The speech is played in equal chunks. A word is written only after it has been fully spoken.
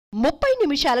30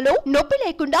 నిమిషాలలో నొప్పి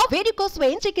లేకుండా వేడికోస్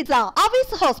స్వయం చికిత్స ఆవేశ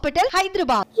హాస్పిటల్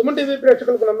హైదరాబాద్. SumanTV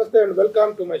ప్రేక్షకులకు నమస్తే and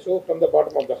welcome to my show from the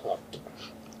bottom of the heart.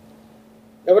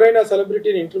 ఎవరైనా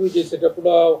సెలబ్రిటీని ఇంటర్వ్యూ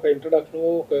చేసేటప్పుడు ఒక ఇంట్రడక్షన్,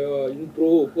 ఒక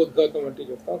ఇంట్రో, ఉపోద్ఘాతం వంటివి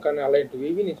చెప్తాం, కానీ అలాంటివి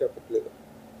ఏవి నేను చెప్పట్లేదు.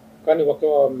 కానీ ఒక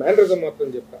మేనరిజం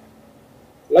మాత్రం చెప్తాను.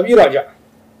 లవ్ యూ రాజా.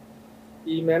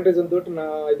 ఈ మేనరిజం తోటి నా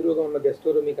ఎదురుగా ఉన్న గెస్ట్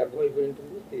ఎవరో మీకు అర్థమైపోయి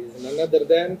ఉంటుంది. None other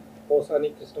than Posani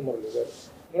Krishna Murali గారు.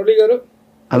 మురళి గారు,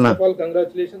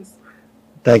 కంగ్రాచులేషన్స్.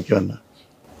 థ్యాంక్ యూ అన్న.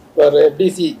 ఫర్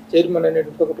FDC చైర్మన్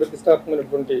అనేటువంటి ఒక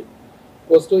ప్రతిష్టాత్మకమైనటువంటి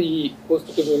పోస్టు. ఈ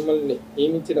పోస్టుకి మిమ్మల్ని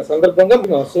నియమించిన సందర్భంగా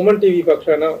మా SumanTV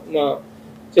పక్షాన, మా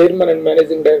chairman and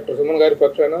managing director Suman గారి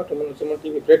పక్షాన,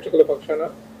 SumanTV ప్రేక్షకుల పక్షాన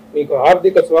మీకు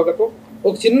హార్దిక స్వాగతం.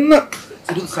 ఒక చిన్న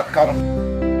చిరు సత్కారం.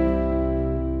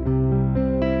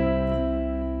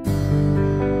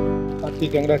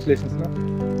 కంగ్రాచులేషన్స్.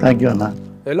 థ్యాంక్ యూ అన్న.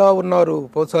 ఎలా ఉన్నారు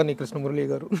పోసాని కృష్ణ మురళి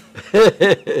గారు?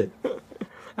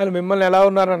 ఆయన మిమ్మల్ని ఎలా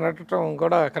ఉన్నారని అడగటం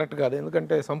కూడా కరెక్ట్ కాదు,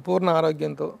 ఎందుకంటే సంపూర్ణ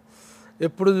ఆరోగ్యంతో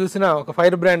ఎప్పుడు చూసినా ఒక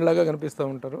ఫైర్ బ్రాండ్ లాగా కనిపిస్తూ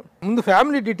ఉంటారు. ముందు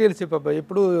ఫ్యామిలీ డీటెయిల్స్ చెప్పబ్బా.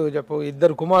 ఎప్పుడు చెప్పు.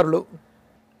 ఇద్దరు కుమారులు.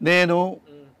 నేను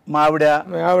మా ఆవిడ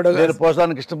నేను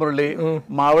పోసాని కృష్ణమురళి,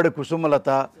 మా ఆవిడ కుసుమలత,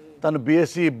 తను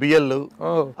BSc BL.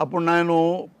 అప్పుడు నేను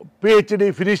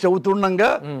PhD ఫినిష్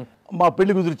అవుతుండగా మా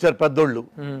పెళ్లి కుదిరిచ్చారు పెద్దోళ్ళు.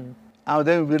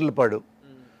 ఆమెదేమి వీర్లపాడు,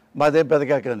 మాదేం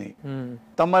పెదకాకని.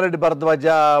 తమ్మారెడ్డి భరద్వాజ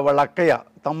వాళ్ళ అక్కయ్య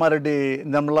తమ్మారెడ్డి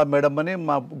నిర్మలా మేడం అని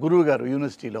మా గురువు గారు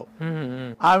యూనివర్సిటీలో.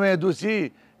 ఆమె చూసి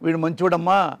వీడు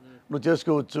మంచివాడమ్మా, నువ్వు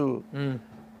చేసుకోవచ్చు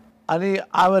అని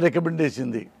ఆమె రికమెండ్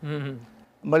చేసింది.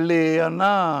 మళ్ళీ అన్న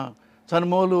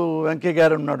సన్మోలు వెంకయ్య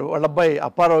గారు ఉన్నాడు, వాళ్ళ అబ్బాయి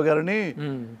అప్పారావు గారని,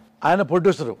 ఆయన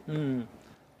ప్రొడ్యూసరు.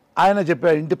 ఆయన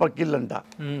చెప్పాడు ఇంటి పక్కిళ్ళంట,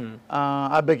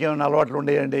 అబ్బాయికి ఏమైనా అలవాట్లు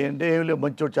ఉండేయండి అంటే ఏమి లేవు,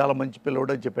 మంచివాడు, చాలా మంచి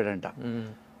పిల్లవాడు అని చెప్పాడంట.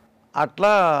 అట్లా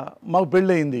మాకు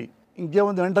పెళ్ళి అయింది.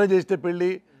 ఇంకేముంది, వెంటనే చేస్తే పెళ్ళి,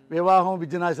 వివాహం,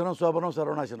 విద్యనాశనం, శోభనం,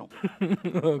 సర్వనాశనం.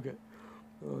 Okay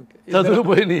okay.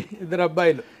 చదువుపోయినాయి. ఇద్దరు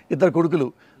అబ్బాయిలు, ఇద్దరు కొడుకులు,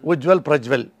 ఉజ్వల్,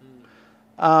 ప్రజ్వల్.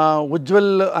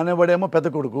 ఉజ్వల్ అనేవాడేమో పెద్ద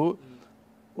కొడుకు,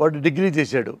 వాడు డిగ్రీ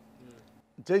చేశాడు.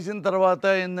 చేసిన తర్వాత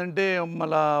ఏంటంటే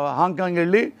మళ్ళా హాంకాంగ్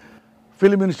వెళ్ళి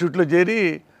ఫిల్మ్ ఇన్స్టిట్యూట్లో చేరి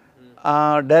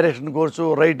డైరెక్షన్ కోర్సు,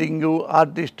 రైటింగు,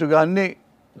 ఆర్టిస్టుగా అన్నీ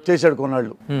చేశాడు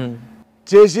కొన్నాళ్ళు.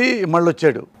 చేసి మళ్ళీ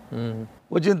వచ్చాడు.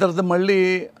 వచ్చిన తర్వాత మళ్ళీ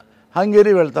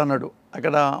హంగేరీ వెళ్తాన్నాడు,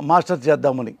 అక్కడ మాస్టర్స్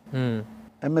చేద్దామని,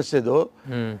 MSc ఏదో.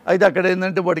 అయితే అక్కడ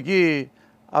ఏంటంటే వాడికి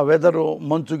ఆ వెదరు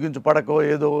మంచు గించు పడకో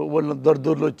ఏదో వాళ్ళు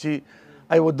దొరదూర్లు వచ్చి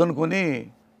అవి వద్దనుకొని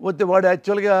వస్తే వాడు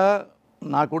యాక్చువల్గా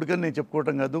నా కొడుకని నేను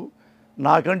చెప్పుకోవటం కాదు,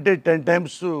 నాకంటే 10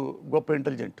 times గొప్ప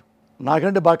ఇంటెలిజెంట్.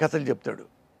 నాకంటే బాగా కథలు చెప్తాడు,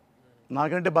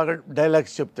 నాకంటే బాగా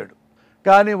డైలాగ్స్ చెప్తాడు.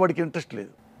 కానీ వాడికి ఇంట్రెస్ట్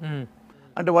లేదు.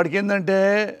 అంటే వాడికి ఏంటంటే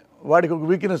వాడికి ఒక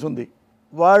వీక్నెస్ ఉంది.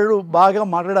 వాడు బాగా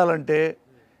మాట్లాడాలంటే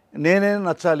నేనే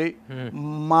నచ్చాలి,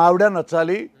 మా ఆవిడ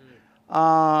నచ్చాలి,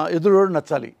 ఎదురోడు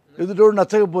నచ్చాలి. ఎదురోడు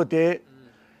నచ్చకపోతే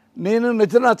నేను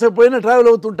నచ్చకపోయినా ట్రావెల్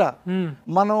అవుతుంటా,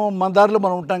 మనం మన దారిలో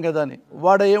మనం ఉంటాం కదా అని.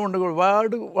 వాడు ఏమి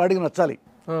ఉండకూడదు, వాడికి నచ్చాలి.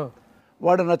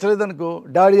 వాడు నచ్చలేదనుకో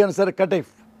డాడీ అని సరే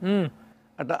కటైఫ్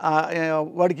అట్లా.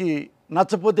 వాడికి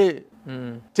నచ్చపోతే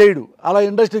చేయడు. అలా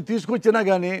ఇండస్ట్రీ తీసుకొచ్చినా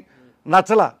కానీ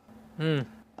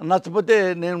నచ్చపోతే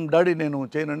నేను డాడీ నేను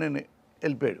చేయనని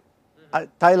వెళ్ళిపోయాడు.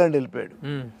 థాయిలాండ్ వెళ్ళిపోయాడు.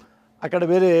 అక్కడ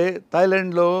వేరే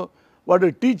థాయిలాండ్లో వాడు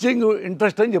టీచింగ్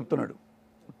ఇంట్రెస్ట్ అని చెప్తున్నాడు.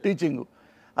 టీచింగ్,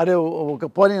 అరే ఒక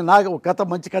పోనీ నాకు ఒక కథ,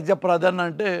 మంచి కథ చెప్పరాదన్న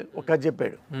అంటే ఒక కథ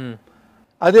చెప్పాడు.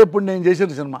 అదే ఇప్పుడు నేను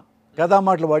చేసిన సినిమా. కథా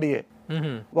మాటలు వాడియే.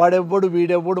 వాడెవ్వడు,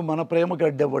 వీడెవ్వడు, మన ప్రేమకు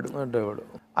అడ్డెవ్వడు.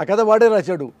 ఆ కథ వాడే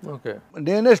రాశాడు.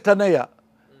 నేనే స్టన్ అయ్యా.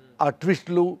 ఆ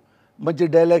ట్విస్ట్లు, మంచి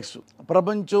డైలాగ్స్.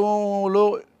 ప్రపంచంలో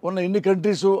ఉన్న ఎన్ని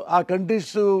కంట్రీస్, ఆ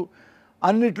కంట్రీస్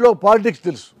అన్నిట్లో పాలిటిక్స్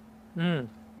తెలుసు.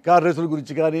 కార్ రేసుల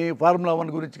గురించి కానీ, Formula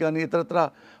 1 గురించి కానీ, ఇతరత్ర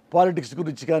పాలిటిక్స్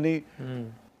గురించి కానీ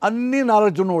అన్నీ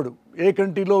నాలెడ్జ్ ఉన్నవాడు. ఏ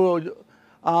కంట్రీలో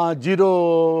జీరో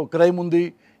క్రైమ్ ఉంది,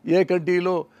 ఏ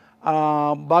కంట్రీలో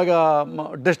బాగా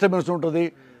డిస్టర్బెన్స్ ఉంటుంది,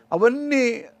 అవన్నీ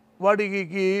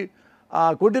వాడికి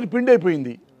కొట్టిన పిండి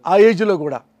అయిపోయింది ఆ ఏజ్లో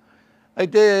కూడా.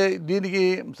 అయితే దీనికి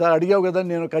సార్ అడిగావు కదా,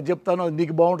 నేను కథ చెప్తాను,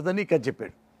 నీకు బాగుంటుందని కథ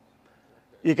చెప్పాడు.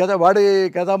 ఈ కథ వాడి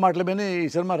కథా మాటల మీద ఈ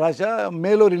సినిమా రాశా.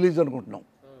 మేలో రిలీజ్ అనుకుంటున్నాం,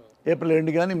 April end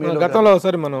కానీ మేలో. గతంలో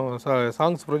ఒకసారి మనం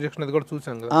సాంగ్స్ ప్రొజెక్షన్ అది కూడా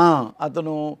చూసాం కదా.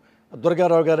 అతను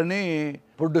దుర్గారావు గారని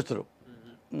ప్రొడ్యూసరు,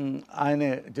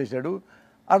 ఆయనే చేశాడు.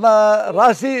 అలా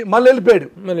రాసి మళ్ళీ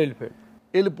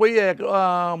వెళ్ళిపోయి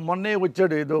మొన్నే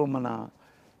వచ్చాడు, ఏదో మన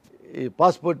ఈ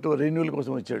పాస్పోర్ట్ రెన్యూవల్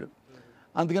కోసం వచ్చాడు.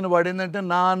 అందుకని వాడు ఏంటంటే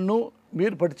నన్ను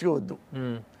మీరు పట్టించుకోవద్దు,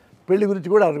 పెళ్లి గురించి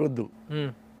కూడా అడగొద్దు,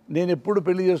 నేను ఎప్పుడు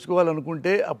పెళ్లి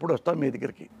చేసుకోవాలనుకుంటే అప్పుడు వస్తాను మీ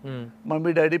దగ్గరికి,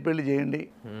 మమ్మీ డాడీ పెళ్లి చేయండి,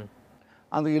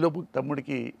 అందుకు ఈలోపు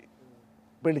తమ్ముడికి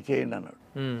పెళ్లి చేయండి అన్నాడు.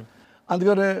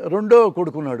 అందుకని రెండో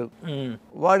కొడుకున్నాడు,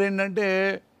 వాడేంటంటే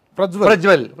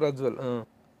ప్రజ్వల్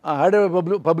ఆడే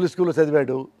పబ్లిక్ స్కూల్లో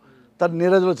చదివాడు, తను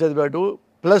నీరజ్లో చదివాడు,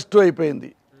 +2 అయిపోయింది,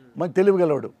 మంచి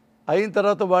తెలివిగలవాడు. అయిన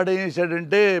తర్వాత వాడు ఏం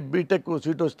చేశాడంటే బీటెక్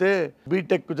సీట్ వస్తే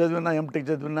బీటెక్ చదివినా ఎంటెక్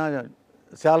చదివినా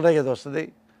శాలరీ కదా వస్తుంది,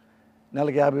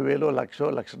 నెలకి 50,000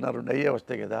 1,00,000 అయ్యే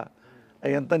వస్తాయి కదా,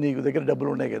 అయ్యంతా నీకు దగ్గర డబ్బులు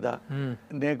ఉన్నాయి కదా,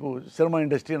 నీకు సినిమా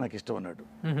ఇండస్ట్రీ నాకు ఇష్టం అన్నాడు.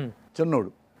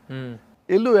 చిన్నోడు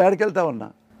ఎల్లు ఏడకెళ్తావన్నా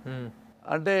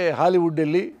అంటే హాలీవుడ్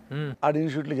వెళ్ళి ఆడ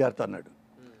ఇన్స్టిట్యూట్లో చేరుతా అన్నాడు.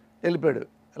 వెళ్ళిపోయాడు,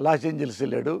 లాస్ ఏంజల్స్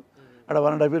వెళ్ళాడు, ఆడ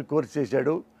 1.5 year కోర్స్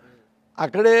చేశాడు.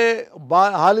 అక్కడే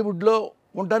హాలీవుడ్లో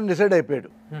ఉంటాను డిసైడ్ అయిపోయాడు.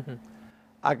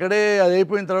 అక్కడే అది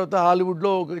అయిపోయిన తర్వాత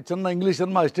హాలీవుడ్లో ఒక చిన్న ఇంగ్లీష్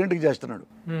సినిమా అసిస్టెంట్కి చేస్తున్నాడు.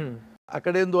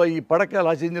 అక్కడేందో ఈ పడక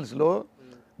లాస్ ఏంజల్స్లో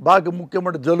బాగా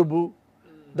ముఖ్యమైన జలుబు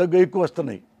దగ్గు ఎక్కువ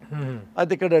వస్తున్నాయి.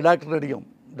 అయితే ఇక్కడ డాక్టర్ని అడిగాం,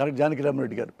 డాక్టర్ జానకి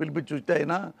రామరెడ్డి గారు పిలిపించి చూస్తే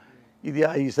ఆయన ఇది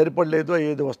సరిపడలేదు,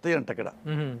 ఏదో వస్తాయి అంట అక్కడ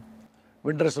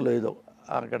వింటర్స్లో ఏదో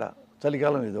అక్కడ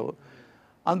చలికాలం ఏదో,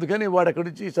 అందుకని వాడు అక్కడి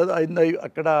నుంచి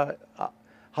అక్కడ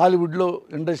హాలీవుడ్లో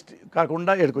ఇండస్ట్రీ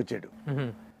కాకుండా ఎక్కడికొచ్చాడు.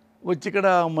 వచ్చి ఇక్కడ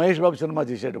మహేష్ బాబు సినిమా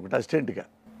చేశాడు ఒకటి అసిస్టెంట్గా.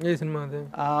 ఏ సినిమా?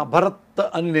 భరత్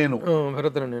అని నేను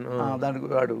దానికి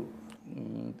వాడు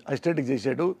అసిస్టెంట్కి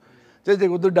చేశాడు. చేసే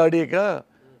వద్దు డాడీక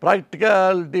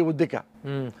ప్రాక్టికాలిటీ వద్దిక,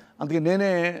 అందుకే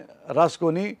నేనే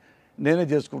రాసుకొని నేనే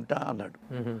చేసుకుంటా అన్నాడు.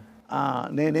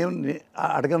 నేనేం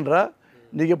అడగనరా,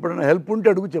 నీకు ఎప్పుడైనా హెల్ప్ ఉంటే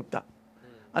అడుగు చెప్తా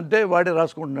అంటే వాడే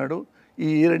రాసుకుంటున్నాడు. ఈ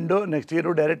రెండో నెక్స్ట్ ఇయర్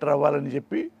డైరెక్టర్ అవ్వాలని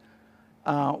చెప్పి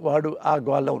వాడు ఆ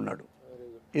గోల్లో ఉన్నాడు.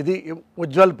 ఇది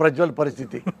ఉజ్వల్ ప్రజ్వల్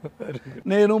పరిస్థితి.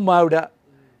 నేను మావిడ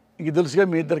ఇంక తెలుసుగా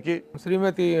మీ ఇద్దరికి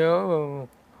శ్రీమతి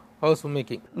హౌస్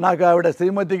మేకింగ్. నాకు ఆవిడ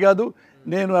శ్రీమతి కాదు,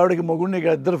 నేను ఆవిడకి మగుడిని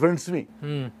కాదు, ఇద్దరు ఫ్రెండ్స్ని.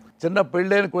 చిన్న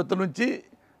పెళ్ళైన కొత్త నుంచి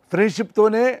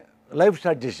ఫ్రెండ్షిప్తోనే లైఫ్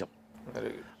స్టార్ట్ చేసాం.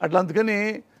 అట్లా అందుకని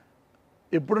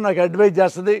ఎప్పుడు నాకు అడ్వైజ్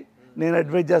చేస్తుంది, నేను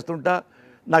అడ్వైజ్ చేస్తుంటా,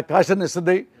 నాకు కాషన్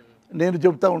ఇస్తుంది, నేను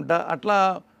చెప్తా ఉంటా, అట్లా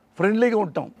ఫ్రెండ్లీగా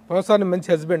ఉంటాం. పోసాని మంచి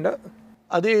హస్బెండా?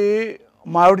 అది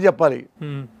మా ఆవిడ చెప్పాలి,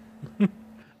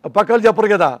 పక్కలు చెప్పరు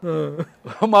కదా,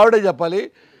 మా ఆవిడే చెప్పాలి.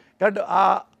 కాబట్టి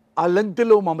ఆ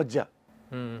లెంగ్త్లో మా మధ్య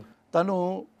తను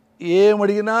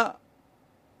ఏమడిగినా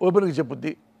ఓపెన్గా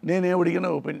చెప్పుద్ది, నేనేమడిగినా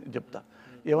ఓపెన్ చెప్తా.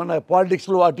 ఏమన్నా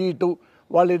పాలిటిక్స్లో అటు ఇటు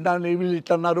వాళ్ళు వీళ్ళు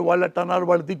ఇట్లా అన్నారు, వాళ్ళు అట్లా అన్నారు,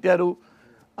 వాళ్ళు తిట్టారు,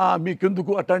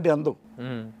 మీకెందుకు అట్లాంటి అందు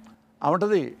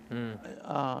అవంటది.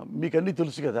 మీకు అన్నీ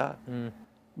తెలుసు కదా,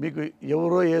 మీకు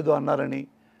ఎవరో ఏదో అన్నారని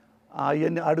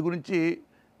అవన్నీ ఆడి గురించి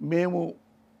మేము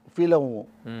ఫీల్ అవ్వము,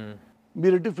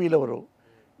 మీరెటు ఫీల్ అవ్వరు.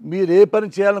 మీరు ఏ పని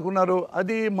చేయాలనుకున్నారో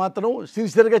అది మాత్రం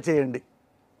సిన్సియర్గా చేయండి,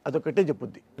 అదొకటే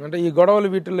చెప్పుద్ది. అంటే ఈ గొడవలు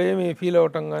వీటిలో ఏమి ఫీల్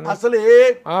అవటం కానీ అసలు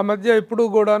ఆ మధ్య ఇప్పుడు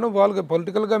కూడాను వాళ్ళకి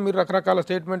పొలిటికల్గా మీరు రకరకాల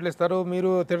స్టేట్మెంట్లు ఇస్తారు,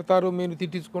 మీరు తిడతారు, మీరు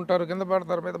తిట్టించుకుంటారు, కింద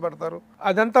పడతారు, మీద పడతారు,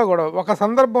 అదంతా కూడా ఒక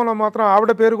సందర్భంలో మాత్రం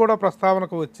ఆవిడ పేరు కూడా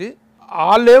ప్రస్తావనకు వచ్చి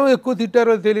వాళ్ళేమో ఎక్కువ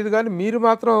తిట్టారో తెలియదు కానీ మీరు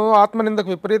మాత్రం ఆత్మనిందకు,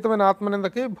 విపరీతమైన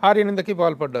ఆత్మనిందకి, భార్య నిందకి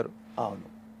పాల్పడ్డారు. అవును,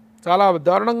 చాలా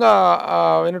దారుణంగా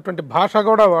అయినటువంటి భాష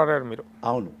కూడా వాడారు మీరు.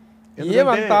 అవును,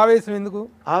 ఏమంత ఆవేశం ఎందుకు?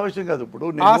 ఆవేశం కాదు. ఇప్పుడు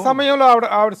ఆ సమయంలో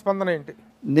ఆవిడ స్పందన ఏంటి?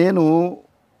 నేను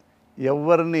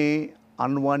ఎవరిని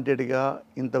అన్వాంటెడ్గా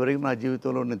ఇంతవరకు నా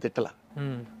జీవితంలో నేను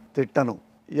తిట్టను.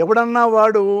 ఎవడన్నా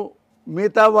వాడు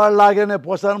మిగతా వాళ్ళలాగానే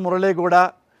పోసాని మురళి కూడా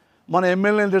మన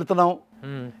ఎమ్మెల్యేని తిడుతున్నాం,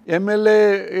 ఎమ్మెల్యే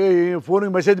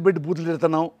ఫోన్కి మెసేజ్ పెట్టి బూతులు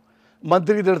తిడుతున్నాం,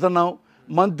 మంత్రికి తిడుతున్నాం,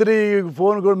 మంత్రి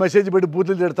ఫోన్ కూడా మెసేజ్ పెట్టి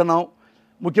బూతులు తిడుతున్నాం,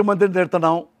 ముఖ్యమంత్రిని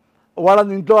తిడుతున్నాం,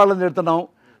 వాళ్ళని ఇంట్లో వాళ్ళని తిడుతున్నాం,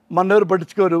 మన ఎవరు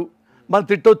పట్టించుకోరు, మనం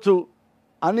తిట్టొచ్చు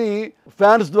అని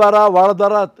ఫ్యాన్స్ ద్వారా వాళ్ళ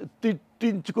ద్వారా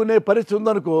తిట్టించుకునే పరిస్థితి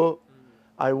ఉందనుకో,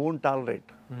 ఐ వోంట్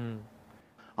టాలరేట్.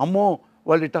 అమ్మో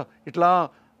వాళ్ళు ఇట్లా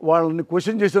వాళ్ళని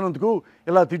క్వశ్చన్ చేసినందుకు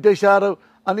ఇలా తిట్టేశారు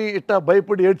అని ఇట్లా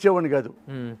భయపడి ఏడ్చేవాడిని కాదు.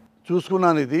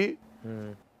 చూసుకున్నాను ఇది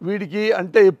వీడికి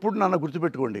అంటే ఎప్పుడు నన్ను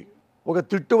గుర్తుపెట్టుకోండి, ఒక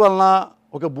తిట్టు వలన,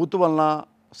 ఒక బూతు వలన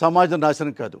సమాజం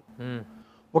నాశనం కాదు.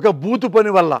 ఒక బూతు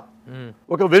పని వల్ల,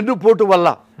 ఒక వెన్నుపోటు వల్ల,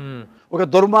 ఒక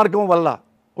దుర్మార్గం వల్ల,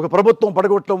 ఒక ప్రభుత్వం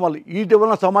పడగొట్టడం వల్ల వీటి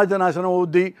వలన సమాజ నాశనం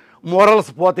అవుద్ది,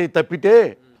 మోరల్స్ పోతాయి తప్పితే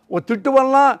ఓ తిట్టు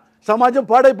వలన సమాజం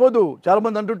పాడైపోదు.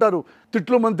 చాలామంది అంటుంటారు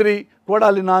తిట్లు మంత్రి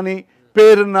కోడాలి నాని,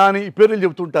 పేరు నాని, పేర్లు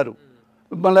చెబుతుంటారు.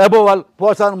 మళ్ళీ అబోవాల్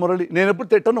పోసాని మురళి. నేను ఎప్పుడు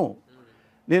తిట్టను,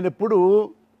 నేను ఎప్పుడు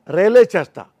రియలైజ్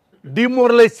చేస్తా,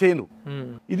 డిమోరలైజ్ చేయను.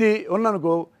 ఇది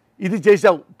ఉన్నానుకో, ఇది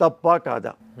చేసావు తప్ప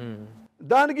కాదా,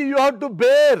 దానికి యూ హ్యావ్ టు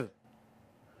బేర్.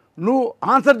 నువ్వు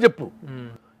ఆన్సర్ చెప్పు.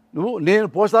 నేను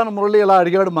పోసాని మురళి ఇలా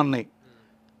అడిగాడు మన్నయ్య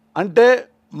అంటే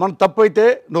మన తప్పు అయితే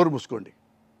నోరు మూసుకోండి,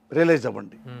 రియలైజ్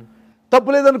అవ్వండి. తప్పు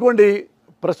లేదనుకోండి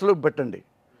ప్రశ్నలు పెట్టండి.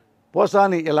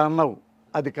 పోసాని ఇలా అన్నావు,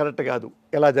 అది కరెక్ట్ కాదు,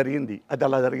 ఎలా జరిగింది, అది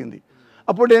అలా జరిగింది.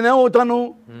 అప్పుడు నేనేమవుతాను,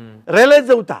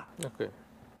 రియలైజ్ అవుతా.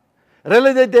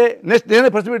 రియలైజ్ అయితే నెక్స్ట్ నేనే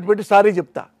ప్రశ్న పెట్టి సారీ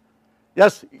చెప్తా.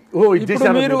 ఎస్ ఓ ఇది ఇప్పుడు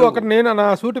చేశారు మీరు మీరు. ఒకటి నేను నా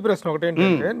సూటి ప్రశ్న ఒకటి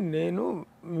ఏంటంటే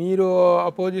మీరు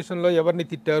అపోజిషన్లో ఎవరిని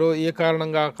తిట్టారో ఏ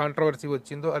కారణంగా కాంట్రవర్సీ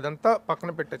వచ్చిందో అదంతా పక్కన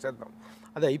పెట్టేసేద్దాం,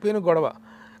 అది అయిపోయిన గొడవ.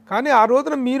 కానీ ఆ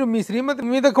రోజున మీరు మీ శ్రీమతి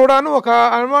మీద కూడాను ఒక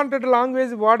అన్వాంటెడ్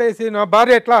లాంగ్వేజ్ వాడేసి నా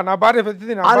భార్య ఎట్లా, నా భార్య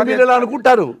పెద్దది, నా అది భార్య మీరు ఎలా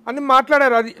అనుకుంటారు, అని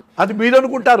మాట్లాడారు. అది మీరు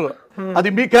అనుకుంటారు,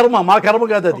 అది మీ కర్మ, మా కర్మ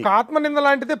కాదు. అది ఒక ఆత్మనింద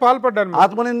లాంటిదే పాల్పడ్డారు మీరు.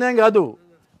 ఆత్మనిందేం కాదు.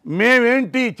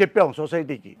 మేమేంటి చెప్పాం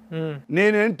సొసైటీకి,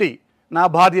 నేనేంటి, నా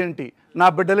భార్య ఏంటి, నా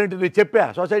బిడ్డలేంటి నేను చెప్పా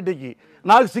సొసైటీకి.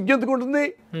 నాకు సిగ్గెందుకుంటుంది?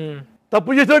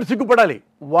 తప్పు చేసేవాడు సిగ్గుపడాలి,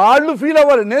 వాళ్ళు ఫీల్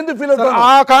అవ్వాలి, నేను ఫీల్ అవుతాను.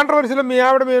 ఆ కాంట్రవర్సీలో మీ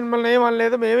ఆవిడ మిమ్మల్ని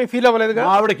ఏమనలేదు, మేమీ ఫీల్ అవ్వలేదు.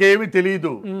 ఆవిడకి ఏమీ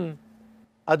తెలియదు.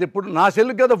 అది ఇప్పుడు నా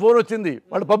సెల్కి కదా ఫోన్ వచ్చింది,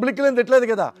 వాళ్ళు పబ్లిక్ లేని తిట్టలేదు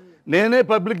కదా, నేనే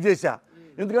పబ్లిక్ చేశా.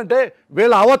 ఎందుకంటే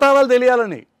వీళ్ళ అవతారాలు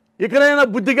తెలియాలని, ఇకనైనా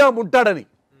బుద్ధిగా ఉంటాడని.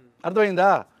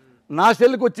 అర్థమైందా? నా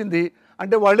సెల్కి వచ్చింది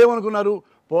అంటే వాళ్ళు ఏమనుకున్నారు,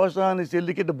 పోసాని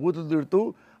సెల్లికి బూతులు తిడుతూ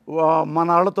మన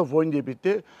వాళ్ళతో ఫోన్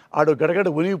చేపిస్తే ఆడు గడగడ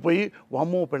ఉనిగిపోయి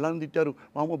వామ్మో పిల్లల్ని తిట్టారు,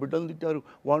 వామ్మో బిడ్డలను తిట్టారు,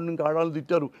 వాడిని ఇంకా ఆడాలను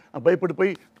తిట్టారు,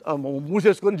 భయపడిపోయి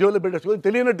మూసేసుకొని జోలు పెట్టేసుకొని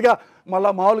తెలియనట్టుగా మళ్ళీ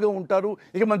మామూలుగా ఉంటారు,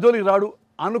 ఇక మన జోలికి రాడు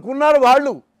అనుకున్నారు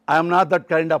వాళ్ళు. I'm not that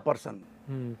kind of person,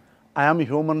 I'm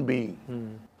human being.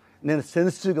 నేను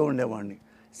సెన్సిటివ్గా ఉండేవాడిని,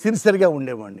 సిన్సియర్గా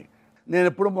ఉండేవాడిని. నేను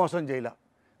ఎప్పుడు మోసం చేయలా,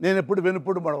 నేను ఎప్పుడు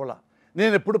వెనుప్పుడు మడవలా,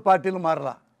 నేను ఎప్పుడు పార్టీలు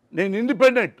మారలా. నేను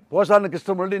ఇండిపెండెంట్. పోసాని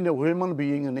కృష్ణ మురళి నేను హ్యూమన్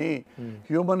బీయింగ్ని,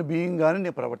 హ్యూమన్ బీయింగ్గానే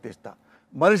నేను ప్రవర్తిస్తా.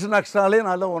 మనిషి లక్షణాలే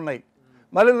నాలో ఉన్నాయి.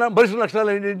 మళ్ళీ మనిషి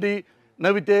లక్షణాలు ఏంటంటి?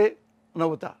 నవ్వితే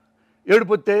నవ్వుతా,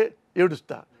 ఏడుపోతే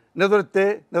ఏడుస్తా, నిద్రొస్తే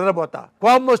నిద్రపోతా,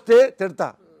 కోపం వస్తే తిడతా.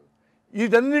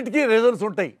 ఇదన్నిటికీ రీజన్స్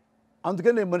ఉంటాయి.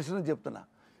 అందుకని నేను మనిషిని చెప్తున్నా.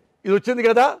 ఇది వచ్చింది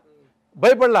కదా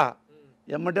భయపడలా.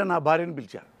 ఎమ్మటే నా భార్యని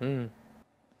పిలిచా,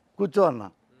 కూర్చో అన్నా.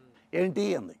 ఏంటి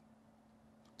అంది.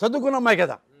 చదువుకున్న అమ్మాయి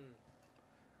కదా,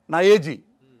 నా ఏజీ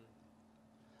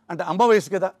అంటే అమ్మ వయసు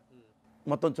కదా,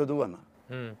 మొత్తం చదువు అన్న.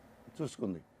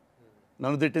 చూసుకుంది,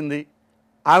 నన్ను తిట్టింది,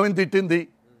 ఆమెను తిట్టింది,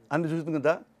 అన్ని చూసింది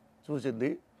కదా. చూసింది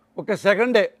ఒక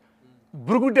సెకండే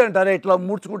బ్రుగుటి అంటారే, ఇట్లా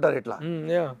ముడుచుకుంటారు, ఇట్లా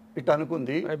ఇట్లా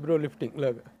అనుకుంది, ఐబ్రో లిఫ్టింగ్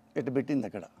లాగా ఇట్లా పెట్టింది.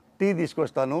 అక్కడ టీ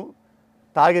తీసుకొస్తాను,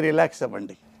 తాగి రిలాక్స్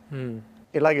అవ్వండి,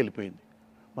 ఇలాగ వెళ్ళిపోయింది.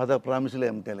 మదర్ ప్రామిస్లో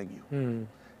ఏం తెలుగు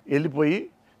వెళ్ళిపోయి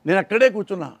నేను అక్కడే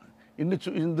కూర్చున్నా.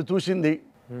 ఇందు చూసింది,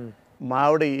 మా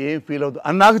ఆవిడ ఏం ఫీల్ అవుతుంది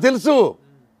అని నాకు తెలుసు.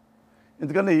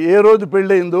 ఎందుకంటే ఏ రోజు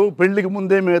పెళ్ళయిందో పెళ్ళికి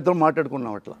ముందే మేము ఇద్దరం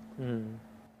మాట్లాడుకున్నాం అట్లా.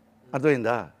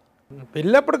 అర్థమైందా?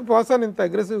 పెళ్ళప్పటికి పోసాను ఇంత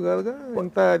అగ్రెసివ్ కాదుగా,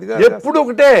 ఇంత అదిగా ఎప్పుడు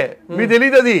ఒకటే, మీకు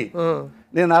తెలియదు అది.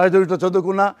 నేను నాగచోటిలో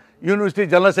చదువుకున్నా, యూనివర్సిటీ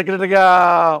జనరల్ సెక్రటరీగా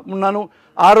ఉన్నాను.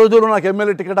 ఆ రోజుల్లో నాకు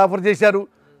ఎమ్మెల్యే టికెట్ ఆఫర్ చేశారు.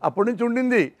 అప్పటి నుంచి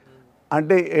ఉండింది.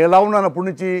 అంటే ఎలా ఉన్నాను అప్పటి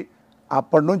నుంచి?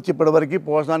 అప్పటి నుంచి ఇప్పటివరకు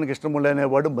పోసాని కృష్ణమురళి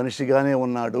అనేవాడు మనిషిగానే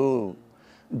ఉన్నాడు.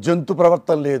 జంతు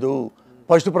ప్రవర్తన లేదు,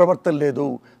 పశు ప్రవర్తన లేదు,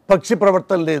 పక్షి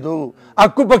ప్రవర్తన లేదు,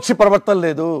 అక్కు పక్షి ప్రవర్తన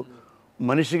లేదు,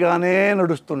 మనిషిగానే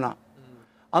నడుస్తున్నా.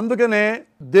 అందుకనే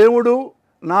దేవుడు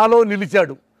నాలో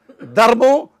నిలిచాడు,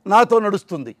 ధర్మం నాతో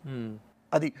నడుస్తుంది.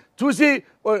 అది చూసి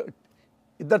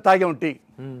ఇద్దరు తాగాం టీ,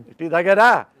 టీ తాగారా,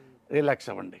 రిలాక్స్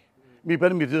అవ్వండి, మీ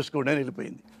పని మీరు చూసుకోండి అని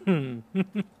వెళ్ళిపోయింది.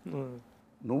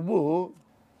 నువ్వు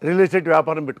రియల్ ఎస్టేట్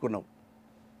వ్యాపారం పెట్టుకున్నావు,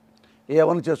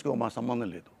 ఏమన్నా చేసుకో, మా సంబంధం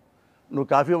లేదు. నువ్వు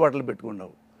కాఫీ హోటల్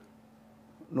పెట్టుకున్నావు,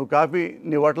 నువ్వు కాఫీ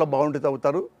నీ హోటల్ బాగుంటే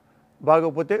తాగుతారు,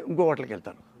 బాగోకపోతే ఇంకో హోటల్కి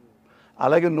వెళ్తారు.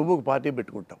 అలాగే నువ్వు ఒక పార్టీ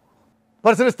పెట్టుకుంటావు,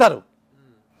 పరిశీలిస్తారు.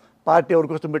 పార్టీ ఎవరి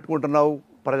కోసం పెట్టుకుంటున్నావు?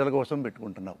 ప్రజల కోసం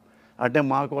పెట్టుకుంటున్నావు, అంటే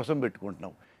మా కోసం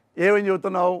పెట్టుకుంటున్నావు. ఏమేమి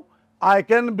చెబుతున్నావు? I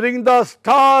can bring the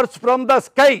stars from the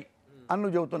sky అని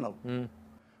నువ్వు చెబుతున్నావు.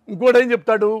 ఇంకోటి ఏం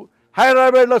చెప్తాడు?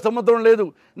 హైదరాబాద్లో సముద్రం లేదు,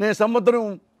 నేను సముద్రం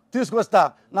తీసుకొస్తా,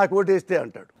 నాకు ఓటేస్తే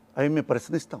అంటాడు. అవి మేము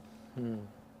ప్రశ్నిస్తాం.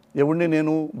 ఎవడిని?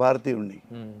 నేను భారతీయుడిని,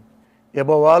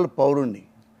 ఎబవాల్ పౌరుణ్ణి.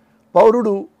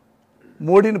 పౌరుడు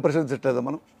మోడీని ప్రశ్నించట్లేదా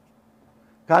మనం?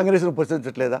 కాంగ్రెస్ను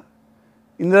ప్రశ్నించట్లేదా?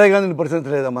 ఇందిరాగాంధీని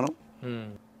ప్రశ్నించలేదా మనం?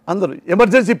 అందరూ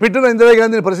ఎమర్జెన్సీ పెట్టిన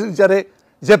ఇందిరాగాంధీని ప్రశ్నించారే,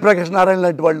 జయప్రకాష్ నారాయణ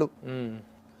లాంటి వాళ్ళు.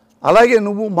 అలాగే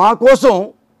నువ్వు మా కోసం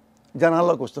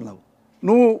జనాల్లోకి వస్తున్నావు.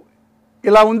 నువ్వు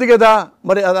ఇలా ఉంది కదా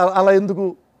మరి, అలా ఎందుకు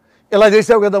ఇలా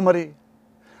చేసావు కదా మరి,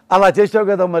 అలా చేసావు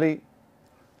కదా మరి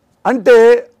అంటే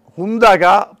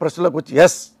హుందాగా ప్రశ్నలోకి వచ్చి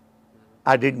ఎస్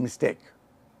ఐ డిడ్ మిస్టేక్,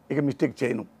 ఇక మిస్టేక్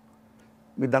చేయను,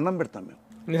 మీ దండం పెడతాం మేము.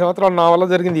 ఇన్ని సంవత్సరాలు నా వల్ల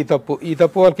జరిగింది ఈ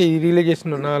తప్పు వాళ్ళకి ఈ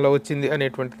రియలైజేషన్ నాలో వచ్చింది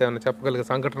అనేటువంటిది ఏమైనా చెప్పగలిగే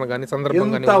సంఘటన కానీ సందర్భం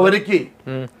కానీ? ఇంతవరకు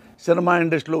సినిమా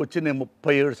ఇండస్ట్రీలో వచ్చి నేను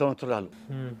 37 సంవత్సరాలు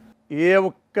ఏ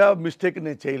ఒక్క మిస్టేక్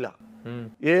నేను చేయలా.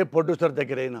 ఏ ప్రొడ్యూసర్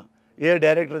దగ్గరైనా, ఏ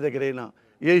డైరెక్టర్ దగ్గరైనా,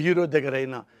 ఏ హీరో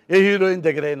దగ్గరైనా, ఏ హీరోయిన్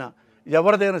దగ్గరైనా,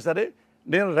 ఎవరిదైనా సరే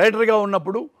నేను రైటర్గా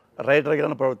ఉన్నప్పుడు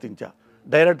రైటర్గానే ప్రవర్తించా,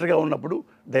 డైరెక్టర్గా ఉన్నప్పుడు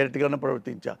డైరెక్టర్గానే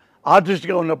ప్రవర్తించా,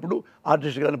 ఆర్టిస్ట్గా ఉన్నప్పుడు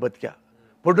ఆర్టిస్ట్గానే బతికా,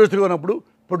 ప్రొడ్యూసర్గా ఉన్నప్పుడు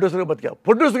ప్రొడ్యూసర్గా బతికా.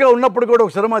 ప్రొడ్యూసర్గా ఉన్నప్పుడు కూడా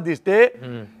ఒక సినిమా తీస్తే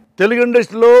తెలుగు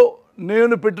ఇండస్ట్రీలో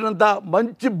నేను పెట్టినంత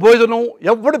మంచి భోజనం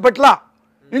ఎవడు పెట్టలా,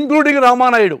 ఇంక్లూడింగ్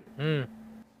రామానాయుడు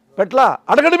పెట్లా.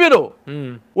 అడగండి మీరు,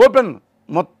 ఓపెన్.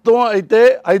 మొత్తం అయితే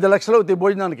 5 లక్షలు అవుతాయి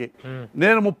భోజనానికి,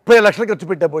 నేను 30 లక్షలు ఖర్చు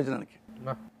పెట్టా భోజనానికి.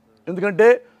 ఎందుకంటే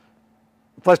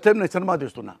ఫస్ట్ టైం నేను సినిమా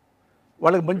తీస్తున్నా,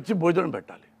 వాళ్ళకి మంచి భోజనం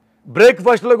పెట్టాలి.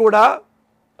 బ్రేక్ఫాస్ట్లో కూడా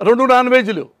 2 నాన్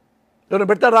వెజ్లు ఎవరు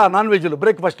పెడతారా? నాన్ వెజ్లు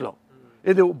బ్రేక్ఫాస్ట్లో.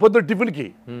 ఇది పొద్దున్న టిఫిన్కి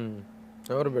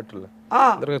ఎవరు పెట్టలే,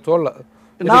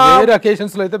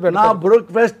 నా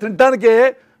బ్రేక్ఫాస్ట్ తినడానికే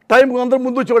టైంకి అందరూ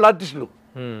ముందు వచ్చేవాళ్ళు ఆర్టిస్టులు.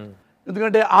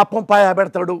 ఎందుకంటే ఆపం పాయ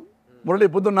పెడతాడు మురళి,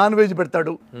 పొద్దున్న నాన్ వెజ్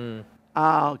పెడతాడు,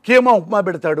 కీమా ఉప్మా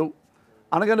పెడతాడు.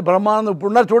 అనగానే బ్రహ్మానందం ఇప్పుడు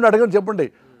ఉన్నారు చూడండి, అడగని చెప్పండి.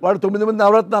 వాడు 9 మంది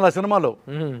నవరత్నాలు ఆ సినిమాలో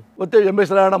వస్తే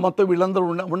ఎంఎస్ రాయడం మొత్తం వీళ్ళందరూ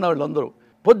ఉన్న వీళ్ళందరూ.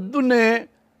 పొద్దున్నే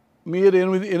మీరు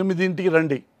 8ంటికి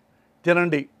రండి,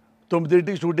 తినండి,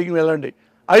 9ంటికి షూటింగ్కి వెళ్ళండి,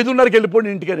 5:30కి వెళ్ళిపోండి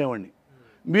ఇంటికి అనేవాడిని.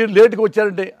 మీరు లేట్కి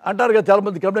వచ్చారంటే అంటారు కదా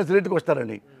చాలామంది కంపెనీస్ లేట్కి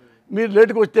వస్తారని. మీరు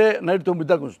లేట్కి వస్తే నైట్ 9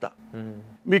 దాకా ఉంచుతా.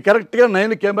 మీరు కరెక్ట్గా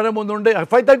 9 కెమెరా ముందు ఉండే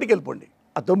 5:30కి వెళ్ళిపోండి.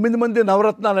 ఆ 9 మంది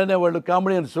నవరత్నాలు అనేవాళ్ళు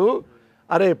కామెడియన్స్.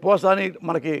 అరే పోసాని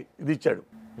మనకి ఇది ఇచ్చాడు,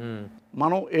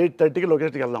 మనం 8:30కి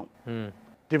లొకేషన్కి వెళ్దాం,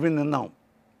 టిఫిన్ తిందాం,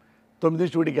 9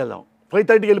 షూటింగ్కి వెళ్దాం,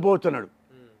 5:30కి వెళ్ళిపోవచ్చు అన్నాడు,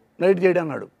 నైట్ చేయడం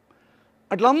అన్నాడు.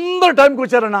 అట్లా అందరూ టైంకి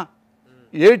వచ్చారన్నా.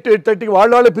 8:30కి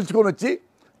వాళ్ళే పిలుచుకొని వచ్చి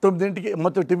 9ంటికి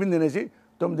మొత్తం టిఫిన్ తినేసి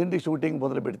 9ంటికి షూటింగ్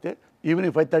మొదలు పెడితే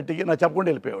ఈవినింగ్ 5:30కి నాకు చెప్పకుండా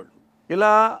వెళ్ళిపోయేవాళ్ళు.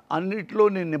 ఇలా అన్నిట్లో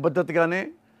నేను నిబద్ధతగానే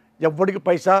ఎవ్వడికి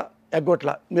పైసా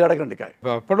ఎగ్గొట్లా. మీరు అడగండి.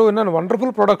 అప్పుడు విన్నాను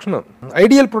వండర్ఫుల్ ప్రొడక్షన్,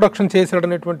 ఐడియల్ ప్రొడక్షన్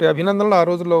చేశాడనేటువంటి అభినందనలు ఆ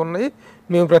రోజుల్లో ఉన్నాయి.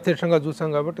 మేము ప్రత్యక్షంగా చూసాం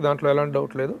కాబట్టి దాంట్లో ఎలాంటి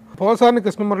డౌట్ లేదు. పోసాని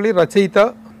కృష్ణమురళి రచయిత,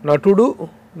 నటుడు,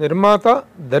 నిర్మాత,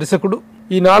 దర్శకుడు,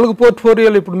 ఈ 4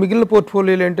 పోర్ట్ఫోలియోలు. ఇప్పుడు మిగిలిన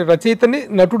పోర్ట్ఫోలియోలు ఏంటి? రచయితని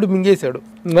నటుడు మింగేశాడు.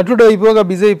 నటుడు అయిపోగా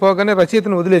బిజీ అయిపోగానే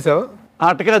రచయితని వదిలేసావా?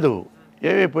 అట కాదు,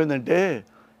 ఏమైపోయిందంటే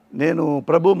నేను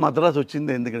ప్రభు మద్రాసు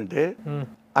వచ్చింది ఎందుకంటే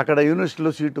అక్కడ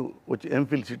యూనివర్సిటీలో సీటు వచ్చి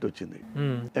ఎంఫిల్ సీట్ వచ్చింది.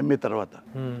 ఎంఏ తర్వాత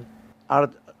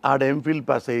ఆడ ఎంఫిల్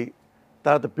పాస్ అయ్యి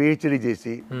తర్వాత పిహెచ్డి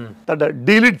చేసి తర్వాత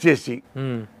డీలిట్ చేసి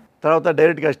తర్వాత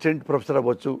డైరెక్ట్గా అసిస్టెంట్ ప్రొఫెసర్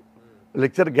అవ్వచ్చు,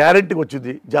 లెక్చర్ గ్యారెంటీకి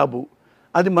వచ్చింది జాబు.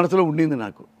 అది మనసులో ఉండింది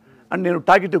నాకు. అండ్ నేను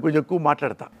టాకిటివ్ కొంచెం ఎక్కువ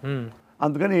మాట్లాడతా,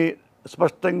 అందుకని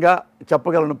స్పష్టంగా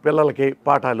చెప్పగలను పిల్లలకి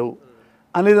పాఠాలు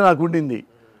అనేది నాకు ఉండింది.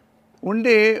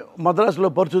 ఉండి మద్రాసులో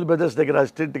పరశుద్ధ బ్రదర్స్ దగ్గర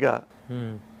అసిస్టెంట్గా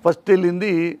ఫస్ట్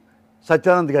వెళ్ళింది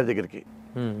సత్యానంద్ గారి దగ్గరికి.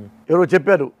 ఎవరో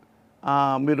చెప్పారు,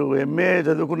 మీరు ఎంఏ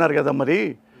చదువుకున్నారు కదా, మరి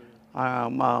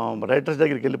మా రైటర్స్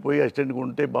దగ్గరికి వెళ్ళిపోయి అసిస్టెంట్గా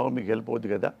ఉంటే బాగా మీకు హెల్ప్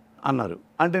అవుతుంది కదా అన్నారు.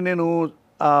 అంటే నేను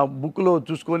ఆ బుక్లో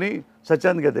చూసుకొని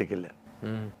సత్యానంద్ గారి దగ్గరికి వెళ్ళాను.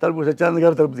 సత్యానంద్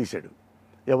గారు తలుపు తీశాడు.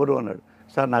 ఎవరు అన్నాడు.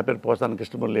 సార్ నా పేరు పోసాని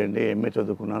కృష్ణమురళి అండి, ఎంఏ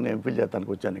చదువుకున్నాను, ఎంఫిల్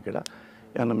చేస్తానికి వచ్చాను ఇక్కడ,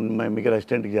 మీకు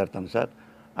అసిస్టెంట్కి చేస్తాను సార్,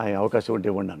 ఆ అవకాశం ఉంటే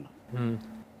ఇవ్వండి అన్న.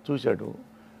 చూశాడు.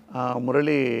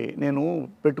 మురళి నేను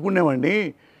పెట్టుకునేవాడిని,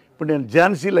 ఇప్పుడు నేను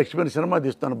ఝాన్సీ లక్ష్మణ్ సినిమా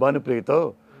తీస్తాను భానుప్రియతో,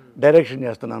 డైరెక్షన్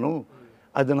చేస్తున్నాను,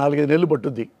 అది 4-5 నెలలు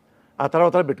పట్టుద్ది, ఆ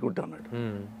తర్వాత పెట్టుకుంటా అన్నాడు.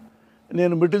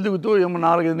 నేను మెట్లు దిగుతూ ఏమో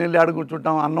 4-5 నెలలు ఆడ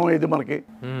కూర్చుంటాం, అన్నం ఇది మనకి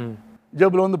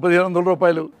జేబులో ఉంది 1500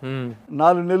 రూపాయలు,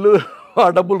 4 నెలలు ఆ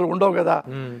డబ్బులు ఉండవు కదా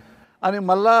అని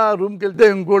మళ్ళా రూమ్కి వెళ్తే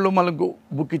ఇంకోళ్ళు మళ్ళీ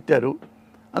బుక్ ఇచ్చారు.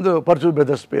 అందులో పరశుద్ధ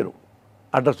బ్రదర్స్ పేరు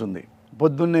అడ్రస్ ఉంది.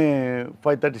 పొద్దున్నే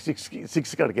 5:30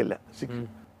 6 కాడికి వెళ్ళా. 6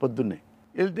 పొద్దున్నే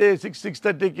వెళ్తే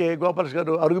 6:30కి గోపాలస్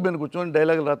గారు అరుగు మీద కూర్చొని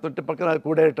డైలాగులు రాస్తుంటే పక్కన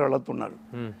డైరెక్టర్ వాళ్ళు ఉన్నారు.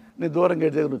 నేను దూరం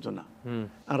గేట్ దగ్గర కూర్చున్నా.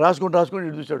 రాసుకుంటూ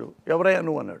ఇటు చూశాడు. ఎవరయ్యా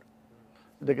నువ్వు అన్నాడు.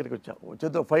 దగ్గరికి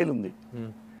వచ్చేతో ఫైల్ ఉంది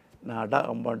నా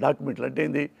డాక్యుమెంట్లు, అంటే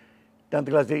ఏంది 10th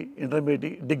క్లాస్,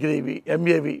 ఇంటర్మీడియట్, డిగ్రీవి,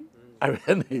 ఎంఏవి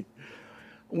అవన్నీ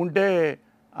ఉంటే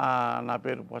నా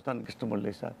పేరు పోసాని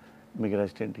కృష్ణమురళి సార్, మీకు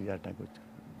అసిస్టెంట్కి చేయడానికి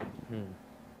వచ్చాను,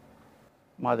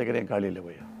 మా దగ్గర ఏం ఖాళీ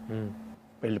లేవయ్యా,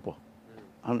 వెళ్ళిపో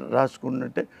అని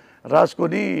రాసుకుంటే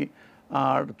రాసుకొని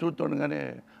చూస్తుండగానే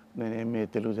నేను ఎంఏ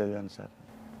తెలుగు చదివాను సార్,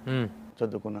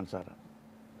 చదువుకున్నాను సార్,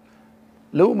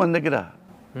 లేవు మన దగ్గర,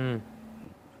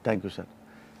 థ్యాంక్ యూ సార్.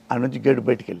 ఆ నుంచి గేటు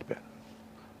బయటికి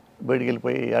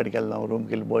వెళ్ళిపోయి ఆడికి వెళ్దాం,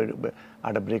 రూమ్కి వెళ్ళిపోయి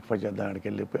ఆడ బ్రేక్ఫాస్ట్ చేద్దాం, ఆడికి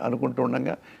వెళ్ళిపోయి అనుకుంటూ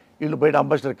ఉండగా వీళ్ళు బయట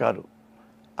అంబాసిడర్ కారు,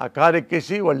 ఆ కారు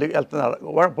ఎక్కేసి వాళ్ళు వెళ్తున్నారు.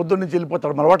 పొద్దున్న నుంచి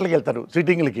వెళ్ళిపోతారు, మన హోటల్కి వెళ్తారు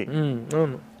సిట్టింగ్లకి.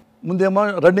 ముందేమో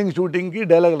రన్నింగ్ షూటింగ్కి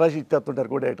డైలాగ్ రాసి ఇచ్చేస్తుంటారు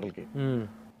కో డైరెక్టర్లకి.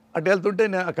 అటు వెళ్తుంటే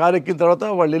నేను ఆ కారు ఎక్కిన తర్వాత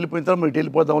వాళ్ళు వెళ్ళిపోయిన తర్వాత ఇటు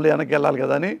వెళ్ళిపోదాంలే, వెనక్కి వెళ్ళాలి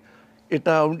కదా అని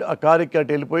ఇట్లా ఉంటే ఆ కారు ఎక్కి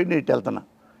అటు వెళ్ళిపోయి నేను ఇటు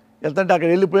వెళ్తుంటే అక్కడ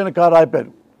వెళ్ళిపోయిన కారు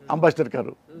ఆపారు, అంబాసిడర్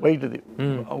కారు వైట్ది,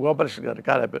 గోపాలకృష్ణ గారు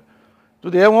కారు ఆపారు.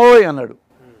 చూస్తే ఏమో అన్నాడు.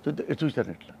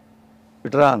 చూశాను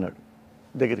ఇట్లా అన్నాడు.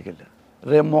 దగ్గరికి వెళ్ళా.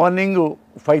 రేపు మార్నింగ్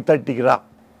 5:30కి రా,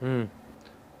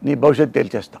 నీ భవిష్యత్తు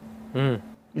తేల్చేస్తా,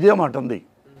 ఇదే మాట ఉంది.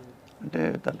 అంటే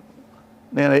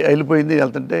నేను వెళ్ళిపోయింది,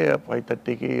 వెళ్తుంటే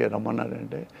 5:30కి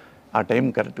రమ్మన్నాడంటే ఆ టైం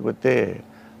కరెక్ట్గా వస్తే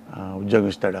ఉద్యోగం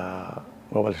ఇస్తాడా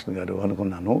గోపాలకృష్ణ గారు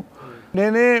అనుకున్నాను.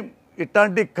 నేనే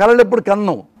ఇట్లాంటి కళలు ఎప్పుడు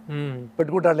కన్ను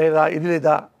పెట్టుకుంటా లేదా ఇది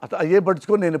లేదా అసలు అయ్యే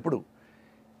పట్టించుకొని నేను ఎప్పుడు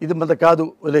ఇది మన కాదు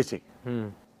వదిలేసి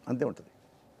అంతే ఉంటుంది.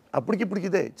 అప్పటికిప్పటికి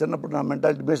ఇదే చిన్నప్పుడు నా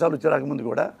మెంటాలిటీ బేసాలు వచ్చి రాకముందు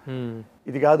కూడా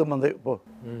ఇది కాదు మనది పో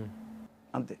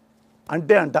అంతే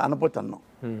అంటే అనపోతే అన్నాం.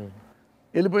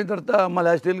 వెళ్ళిపోయిన తర్వాత మళ్ళీ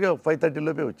యాక్చువల్గా 5:30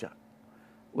 లోపే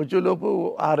వచ్చేలోపు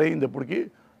 6 అయింది. ఎప్పటికి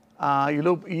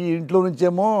ఈలోపు ఈ ఇంట్లో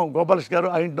నుంచేమో గోపాలకృష్ణ గారు,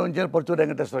 ఆ ఇంట్లో నుంచే పరచూరు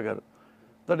వెంకటేశ్వర గారు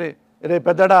తోటి రే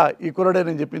పెద్దడా ఈ కుర్రాడే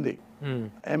నేను చెప్పింది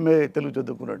ఎంఏ తెలుగు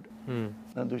చదువుకున్నాడు.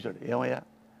 నన్ను చూశాడు, ఏమయ్యా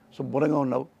శుభ్రంగా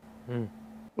ఉన్నావు,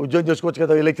 ఉద్యోగం చేసుకోవచ్చు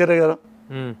కదా, ఈ లెక్చరర్ గారు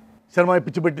సినిమా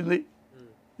పిచ్చి పెట్టింది,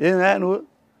 ఏమయ్యా నువ్వు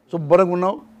శుభ్రంగా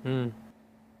ఉన్నావు,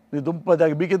 నీ దుంప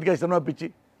దాకా బీకెత్తిగా సినిమా పిచ్చి,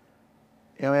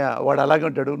 ఏమయ్యా వాడు అలాగే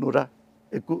ఉంటాడు నువ్వురా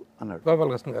ఎక్కువ అన్నాడు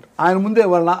గోపాలకృష్ణ గారు. ఆయన ముందే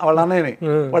వాళ్ళ అన్నయ్యని,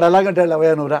 వాడు అలాగంటాడు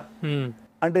అవయ్యా నువ్వురా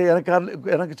అంటే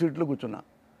వెనక సీట్లో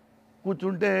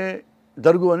కూర్చుంటే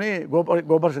జరుగు అని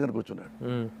గోపాలకృష్ణ గారు కూర్చున్నాడు,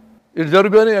 ఇటు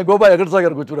జరుగు అని వెంకటేశ్వర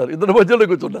గారు కూర్చున్నారు. ఇద్దరు మధ్యలో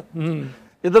కూర్చున్నా.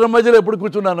 ఇద్దరి మధ్యలో ఎప్పుడు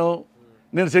కూర్చున్నాను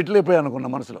నేను సెటిల్ అయిపోయాను అనుకున్నా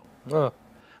మనసులో.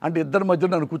 అంటే ఇద్దరి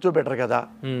మధ్యలో నన్ను కూర్చోబెట్టరు కదా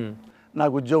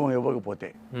నాకు ఉద్యోగం ఇవ్వకపోతే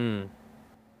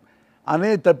అనే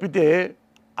తప్పితే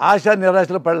ఆశ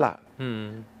నిరాశలో పడలా.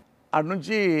 అటు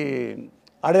నుంచి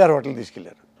అడయారు హోటల్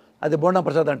తీసుకెళ్లారు. అది బోండా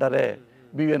ప్రసాద్ అంటారే,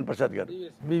 బివిఎన్ ప్రసాద్ గారు,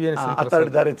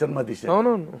 అత్తాడి దారి సినిమా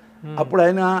తీశారు. అప్పుడు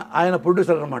ఆయన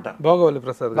ప్రొడ్యూసర్ అనమాట, బాగోలి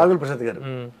ప్రసాద్ గారు.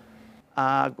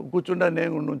 కూర్చుంటా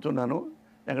నేను నుంచున్నాను.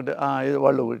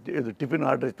 వాళ్ళు టిఫిన్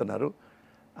ఆర్డర్ ఇస్తున్నారు.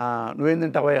 నువ్వేం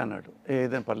తింటావయ్యా అన్నాడు.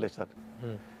 ఏదైనా పర్లేదు సార్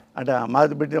అంటే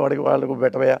మాది పెట్టి వాళ్ళకు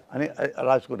పెట్టవయ్యా అని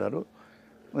రాసుకున్నారు.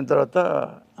 దాని తర్వాత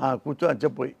కూర్చో అని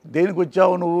చెప్పి, దేనికి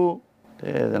వచ్చావు నువ్వు అంటే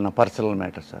ఏదైనా పర్సనల్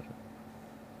మ్యాటర్ సార్,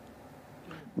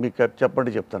 మీకు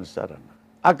చెప్పండి చెప్తాను సార్ అన్న.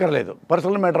 అక్కర్లేదు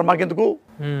పర్సనల్ మ్యాటర్ మాకెందుకు,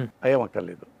 ఏం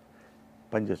అక్కర్లేదు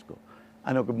పని చేసుకో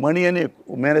అని ఒక మణి అని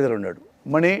మేనేజర్ ఉన్నాడు.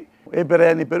 మణి ఏ పేరు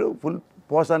అని పేరు ఫుల్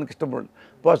పోసాని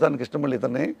కృష్ణమూర్తి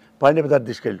ఇతన్ని పాండ్యపదార్థ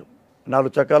తీసుకెళ్ళు, 4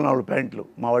 చొక్కాలు 4 ప్యాంట్లు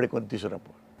మా వాడికి కొంత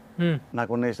తీసుకురాపు.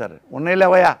 నాకు ఉన్నాయి సార్. ఉన్నాయి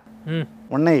లేవయ్యా,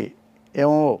 ఉన్నాయి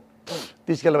ఏమో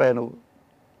తీసుకెళ్ళవయ్యా, నువ్వు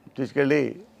తీసుకెళ్ళి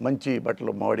మంచి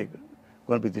బట్టలు మా వాడికి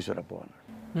కొనిపి తీసుకురాపు అన్నాడు.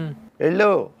 వెళ్ళు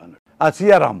అన్నాడు.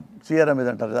 సీఆరాం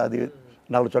ఏదంటారు, అది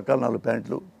 4 చొక్కాలు 4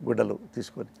 ప్యాంట్లు గుడ్డలు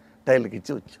తీసుకొని టైర్లకి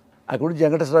ఇచ్చి వచ్చాం. అక్కడ నుంచి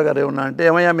వెంకటేశ్వర గారు ఏమన్నా అంటే,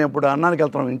 ఏమయ్యా మేము ఇప్పుడు అన్నానికి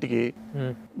వెళ్తున్నాం ఇంటికి,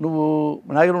 నువ్వు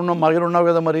మా దగ్గర ఉన్నావు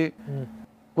కదా, మరి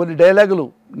కొన్ని డైలాగులు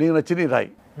నీకు నచ్చినవి రాయి.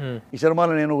 ఈ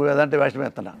సినిమాలో నేను ఏదంటే వేషం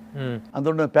వేస్తున్నా,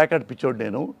 అందులో నేను ప్యాకెట్ పిచ్చోడు,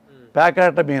 నేను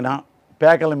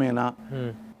పేకల మీద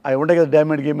అవి ఉండే కదా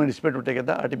డ్యామేజ్ గేమేజ్ ఇస్పెట్టి ఉంటాయి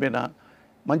కదా, వాటి మీద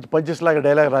మంచి పంచెస్ లాగా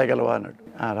డైలాగ్ రాయగలవా అన్నాడు.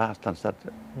 రాస్తాను సార్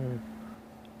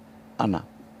అన్న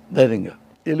ధైర్యంగా.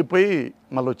 వెళ్ళిపోయి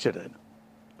మళ్ళీ వచ్చాడు ఆయన.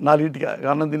 4ంటికి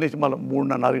అన్నం తినేసి మళ్ళీ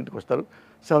 3-4ంటికి వస్తారు,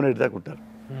 7-8 దాకా ఉంటారు.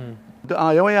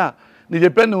 ఏమయ్యా నేను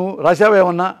చెప్పాను నువ్వు రాసావా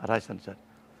ఏమన్నా? రాశాను సార్.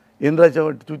 ఏం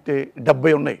రాసావంటే చూస్తే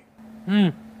 70 ఉన్నాయి.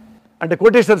 అంటే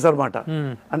కొటేషన్స్ అనమాట.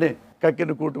 అంటే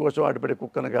కక్కిన కూటు కోసం ఆడిపడే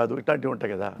కుక్కను కాదు, ఇట్లాంటివి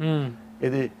ఉంటాయి కదా.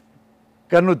 ఇది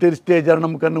కన్ను తెరిస్తే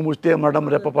జననం, కన్ను మూస్తే మరణం,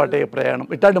 రెప్పపాటే ప్రయాణం,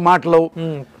 ఇట్లాంటి మాటలు.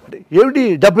 అంటే ఏమిటి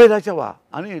 70 రాసావా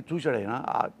అని చూశాడు ఆయన.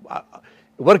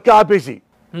 వర్క్ ఆపేసి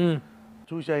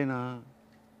చూసి ఆయన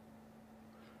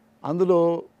అందులో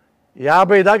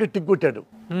 50 దాకా టిక్ కొట్టాడు.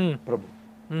 ప్రభు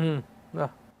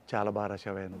చాలా బాగా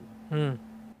రాసావా నువ్వు.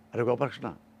 అరే గోపాలకృష్ణ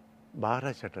బాగా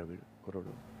రాశాట వీడు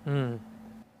కుర్రుడు,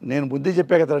 నేను బుద్ధి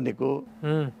చెప్పా కదా నీకు,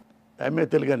 ఎంఏ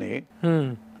తెలుగని,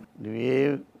 నువ్వే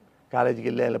కాలేజీకి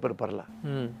వెళ్ళి వెళ్ళిపోయిన పర్లా,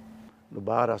 నువ్వు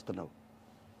బాగా రాస్తున్నావు,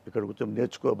 ఇక్కడ కూర్చొని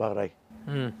నేర్చుకో, బాగా రాయి,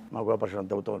 మా గోపాలకృష్ణ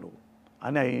అంత అవుతావు నువ్వు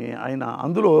అని ఆయన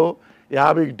అందులో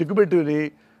 50 టిక్కు పెట్టుకుని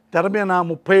తెర మీద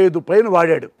 35 పైన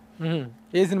వాడాడు.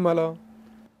 ఏ సినిమాలో?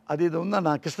 అది ఇది ఉందా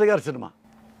నా కృష్ణ గారి సినిమా.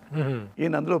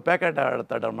 ఈయన అందులో ప్యాకెట్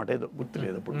ఆడతాడు అనమాట, ఏదో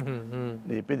గుర్తులేదు అప్పుడు.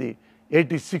 నేను చెప్పేది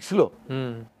 86లో.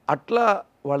 అట్లా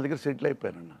వాళ్ళ దగ్గర సెటిల్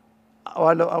అయిపోయానన్న.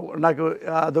 వాళ్ళు నాకు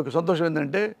అదొక సంతోషం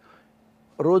ఏంటంటే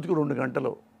రోజుకు 2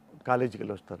 గంటలు కాలేజీకి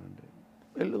వెళ్ళి వస్తానండి.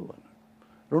 వెళ్ళు అన్నాడు.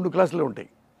 2 క్లాసులు ఉంటాయి,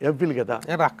 ఎంఫిల్ కదా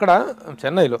అక్కడ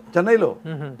చెన్నైలో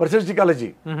ప్రెసిడెన్సీ కాలేజీ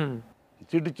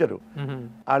సీట్ ఇచ్చారు.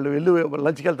 వాళ్ళు వెళ్ళి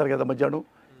లంచ్కి వెళ్తారు కదా మధ్యాహ్నం,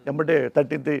 ఎమ్మటే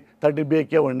 13B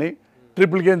ఎక్కేవాడిని,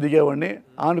 ట్రిపుల్ గేమ్ దిగేవాడిని.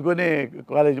 ఆనుకొని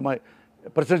కాలేజీ మా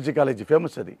ప్రెసిడెన్సీ కాలేజీ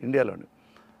ఫేమస్ అది ఇండియాలోని.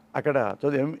 అక్కడ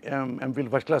చదువు ఎంఫిల్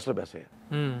ఫస్ట్ క్లాస్లో పాస్ అయ్యారు.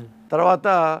 తర్వాత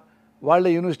వాళ్ళే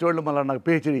యూనివర్సిటీ వాళ్ళు మళ్ళీ నాకు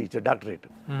పిహెచ్డీ ఇచ్చారు, డాక్టరేట్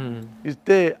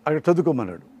ఇస్తే అక్కడ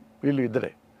చదువుకోమన్నాడు. వీళ్ళు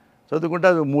ఇద్దరే చదువుకుంటే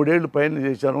అది 3 ఏళ్ళు పైన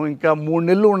చేశాను. ఇంకా 3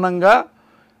 నెలలు ఉండగా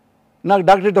నాకు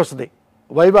డాక్టరేట్ వస్తుంది,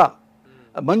 వైవా,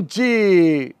 మంచి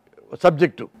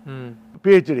సబ్జెక్టు,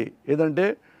 పిహెచ్డీ. ఏదంటే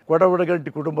కొడవడగంటి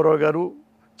కుటుంబరావు గారు,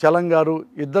 చలం గారు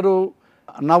ఇద్దరు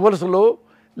నవల్స్లో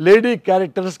లేడీ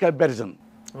క్యారెక్టర్స్ కంపారిజన్.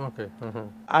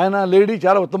 ఆయన లేడీ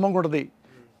చాలా ఉత్తమంగా ఉంటుంది,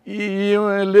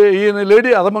 ఈయన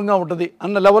లేడీ అధమంగా ఉంటుంది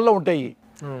అన్న లెవెల్లో ఉంటాయి.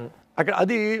 అక్కడ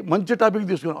అది మంచి టాపిక్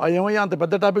తీసుకున్నాం. ఏమయ్యా అంత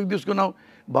పెద్ద టాపిక్ తీసుకున్నావు,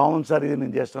 బాగుంది సార్ ఇది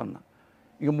నేను చేస్తాను అన్న.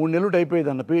 ఇక 3 నెలలు అయిపోయేది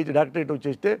అన్న, పిహెచ్డి డాక్టరేట్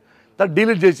వచ్చేస్తే తను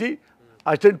డీలీట్ చేసి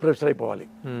అసిస్టెంట్ ప్రొఫెసర్ అయిపోవాలి.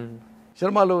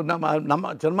 సినిమాలు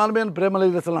సినిమాల మీద ప్రేమ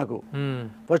లేదు అసలు నాకు.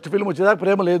 ఫస్ట్ ఫిల్మ్ వచ్చేదాకా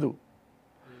ప్రేమ లేదు.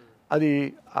 అది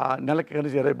ఆ నెలకి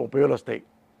కనీసం 20-30 వస్తాయి.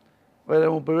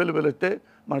 30,000 వస్తే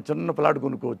మనం చిన్న ప్లాట్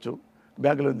కొనుక్కోవచ్చు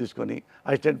బ్యాంకులో తీసుకొని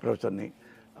అసిస్టెంట్ ప్రొఫెసర్ని.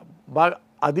 బాగా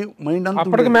అది మైండ్ అంతా.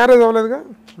 అప్పటికి మ్యారేజ్ అవ్వలేదుగా.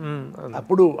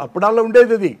 అప్పుడల్లా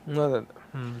ఉండేది అది.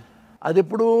 అది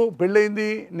ఎప్పుడు పెళ్ళయింది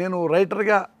నేను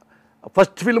రైటర్గా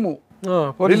ఫస్ట్ ఫిల్ము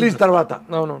రిలీజ్ తర్వాత.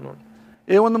 అవునవును.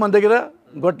 ఏముంది మన దగ్గర,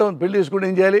 గొట్టం పెళ్లి చేసుకుంటే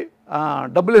ఏం చేయాలి,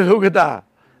 డబ్బులు లేవు కదా,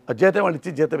 జీతం వాళ్ళు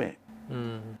ఇచ్చి జీతమే.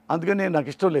 అందుకని నాకు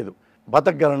ఇష్టం లేదు,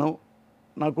 బతకగలను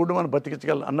నా కుటుంబాన్ని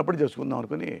బతికించగలను అన్నప్పుడు చేసుకుందాం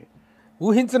అనుకుని.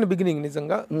 ఊహించని బిగినింగ్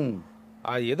నిజంగా.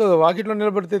 ఏదో వాకిట్లో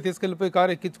నిలబడితే తీసుకెళ్ళిపోయి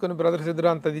కారు ఎక్కించుకొని బ్రదర్స్ ఎదురు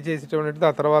అంత ఇది చేసేటువంటిది.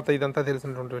 ఆ తర్వాత ఇదంతా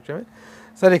తెలిసినటువంటి విషయమే.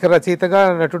 సరే, ఇక రచయితగా,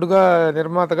 నటుడుగా,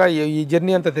 నిర్మాతగా ఈ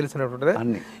జర్నీ అంతా తెలిసినటువంటిదే.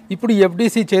 ఇప్పుడు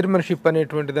ఎఫ్డిసి చైర్మన్షిప్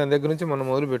అనేటువంటి దాని దగ్గర నుంచి మనం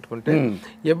మొదలు పెట్టుకుంటే,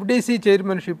 ఎఫ్డిసి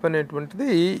చైర్మన్షిప్ అనేటువంటిది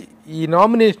ఈ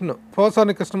నామినేషన్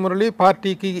పోసాని కృష్ణమురళి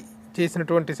పార్టీకి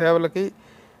చేసినటువంటి సేవలకి,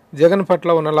 జగన్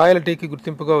పట్ల ఉన్న లాయల్టీకి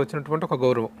గుర్తింపుగా వచ్చినటువంటి ఒక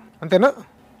గౌరవం, అంతేనా?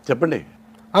 చెప్పండి.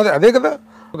 అదే కదా.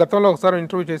 గతంలో ఒకసారి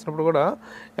ఇంటర్వ్యూ చేసినప్పుడు కూడా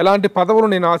ఎలాంటి పదవులు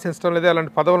నేను ఆశించడం లేదు,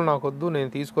 అలాంటి పదవులు నాకు వద్దు, నేను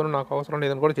తీసుకొని నాకు అవసరం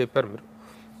లేదని కూడా చెప్పారు మీరు.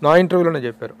 నా ఇంటర్వ్యూలోనే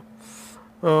చెప్పారు.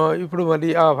 ఇప్పుడు మరి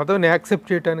ఆ పదవిని యాక్సెప్ట్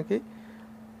చేయడానికి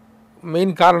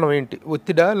మెయిన్ కారణం ఏంటి?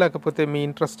 ఒత్తిడా లేకపోతే మీ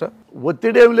ఇంట్రెస్టా?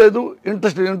 ఒత్తిడి ఏం లేదు,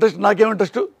 ఇంట్రెస్ట్. నాకేం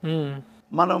ఇంట్రెస్ట్?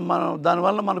 మనం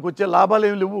దానివల్ల మనకు వచ్చే లాభాలు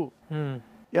ఏమి లేవు.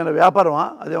 ఏమైనా వ్యాపారమా?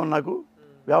 అదేమో నాకు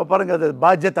వ్యాపారం కాదు,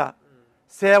 బాధ్యత,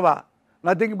 సేవ,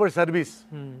 నథింగ్ బట్ సర్వీస్.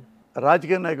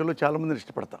 రాజకీయ నాయకులు చాలామందిని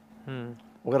ఇష్టపడతాం.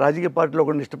 ఒక రాజకీయ పార్టీలో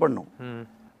ఒకరిని ఇష్టపడినాం.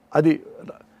 అది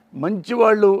మంచి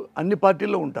వాళ్ళు అన్ని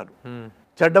పార్టీల్లో ఉంటారు,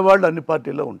 చెడ్డవాళ్ళు అన్ని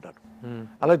పార్టీల్లో ఉంటారు.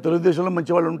 అలాగే తెలుగుదేశంలో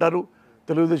మంచి వాళ్ళు ఉంటారు,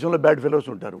 తెలుగుదేశంలో బ్యాడ్ ఫెలోస్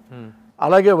ఉంటారు.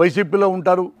 అలాగే వైసీపీలో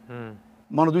ఉంటారు,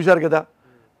 మనం చూశారు కదా,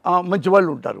 మంచి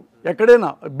వాళ్ళు ఉంటారు. ఎక్కడైనా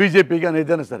బీజేపీ కానీ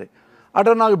ఏదైనా సరే.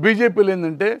 అట్లా నాకు బీజేపీలో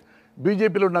ఏంటంటే,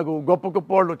 బీజేపీలో నాకు గొప్ప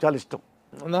గొప్ప వాళ్ళు చాలా ఇష్టం.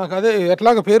 నాకు అదే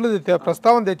ఎట్లాగ పేర్లు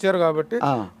ప్రస్తావన తెచ్చారు కాబట్టి,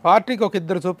 పార్టీకి ఒక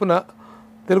 2 చొప్పున,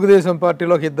 తెలుగుదేశం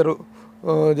పార్టీలో ఒక 2,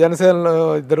 జనసేనలో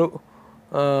 2,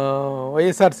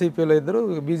 వైఎస్ఆర్సీపీలో 2,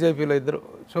 బీజేపీలో 2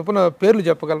 చొప్పున పేర్లు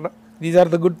చెప్పగలరా? These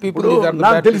are the good people.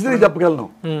 నాకు తెలిసింది చెప్పగలను.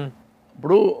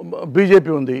 ఇప్పుడు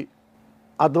బీజేపీ ఉంది,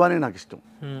 అద్వానీ నాకు ఇష్టం,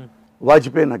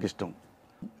 వాజ్పేయి నాకు ఇష్టం,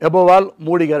 అబోవ్ ఆల్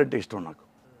మోడీ గ్యారెంటీ ఇష్టం, నాకు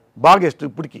బాగా ఇష్టం.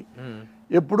 ఇప్పటికీ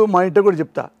ఎప్పుడు మా ఇంట్లో కూడా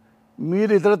చెప్తా,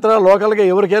 మీరు ఇతరత్ర లోకల్గా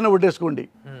ఎవరికైనా ఓటేసుకోండి,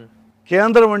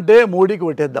 కేంద్రం అంటే మోడీకి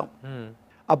ఓటేద్దాం.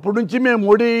 అప్పటి నుంచి మేము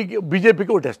మోడీకి,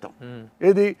 బీజేపీకి ఓటేస్తాం.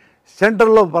 ఏది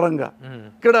సెంట్రల్లో పరంగా.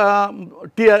 ఇక్కడ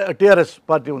టీఆర్ఎస్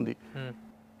పార్టీ ఉంది.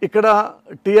 ఇక్కడ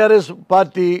టీఆర్ఎస్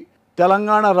పార్టీ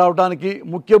తెలంగాణ రావడానికి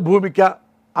ముఖ్య భూమిక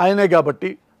ఆయనే కాబట్టి,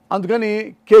 అందుకని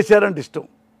కేసీఆర్ అంటే ఇష్టం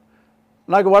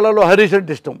నాకు. వాళ్ళలో హరీష్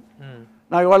అంటే ఇష్టం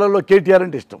నాకు, వాళ్ళలో కేటీఆర్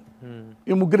అంటే ఇష్టం.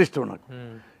 ఈ ముగ్గురు ఇష్టం నాకు.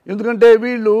 ఎందుకంటే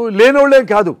వీళ్ళు లేనోళ్ళేం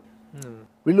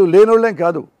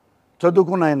కాదు,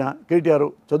 చదువుకున్న ఆయన. కేటీఆర్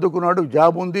చదువుకున్నాడు,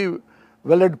 జాబ్ ఉంది,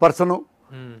 వెల్-ఎడ్ పర్సను.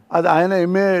 అది ఆయన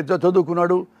ఎంఏ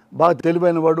చదువుకున్నాడు, బాగా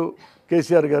తెలివైన వాడు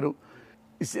కేసీఆర్ గారు.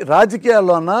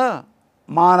 రాజకీయాల్లోన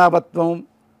మానవత్వం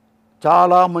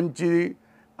చాలా మంచిది.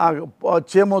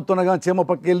 చీమవుతున్నగా చీమ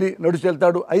పక్కెళ్ళి నడిచి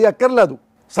వెళ్తాడు, అవి అక్కర్లేదు.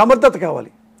 సమర్థత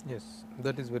కావాలి,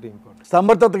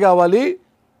 సమర్థత కావాలి,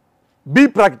 బీ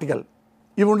ప్రాక్టికల్,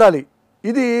 ఇవి ఉండాలి.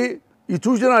 ఇది ఈ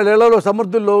చూసిన ఏళ్లలో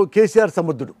సమర్థుల్లో కేసీఆర్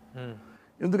సమర్థుడు.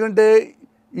 ఎందుకంటే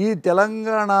ఈ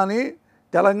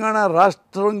తెలంగాణ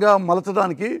రాష్ట్రంగా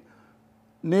మలచడానికి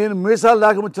నేను మీసాలు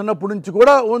లేకుండా చిన్నప్పటి నుంచి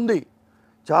కూడా ఉంది.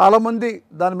 చాలామంది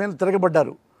దాని మీద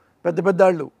తిరగబడ్డారు. పెద్ద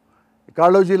వాళ్ళు,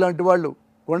 కాళోజీ లాంటి వాళ్ళు,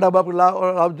 కొండాబాబు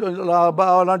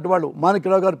లాంటి వాళ్ళు,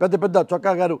 మాణిక్యరావు గారు, పెద్ద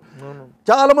చొక్కా గారు,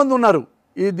 చాలామంది ఉన్నారు.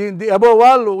 ఈ అబోవ్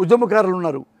ఆల్ ఉద్యమకారులు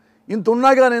ఉన్నారు. ఇంత ఉన్నా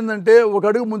కానీ ఏంటంటే, ఒక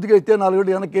అడుగు ముందుకెళ్తే 4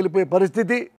 అడుగులు వెనక్కి వెళ్ళిపోయే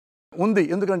పరిస్థితి ఉంది.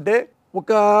 ఎందుకంటే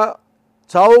ఒక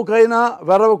చావుకైనా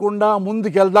వెరవకుండా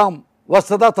ముందుకెళ్దాం,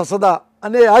 వస్తదా తసదా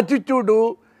అనే యాటిట్యూడు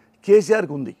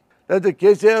కేసీఆర్కి ఉంది. లేకపోతే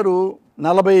కేసీఆర్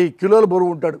 40 కిలోల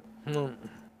బరువు ఉంటాడు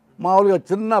మామూలుగా,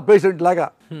 చిన్న పేషెంట్ లాగా.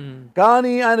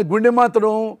 కానీ ఆయన గుండె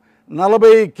మాత్రం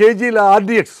 40 కేజీల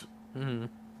ఆర్డిఎక్స్.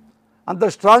 అంత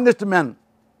స్ట్రాంగెస్ట్ మ్యాన్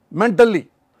మెంటల్లీ,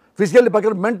 ఫిజికల్లీ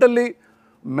పక్కన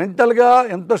మెంటల్గా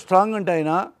ఎంత స్ట్రాంగ్ అంటే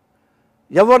ఆయన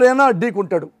ఎవరైనా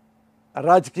ఢీకుంటాడు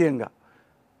రాజకీయంగా.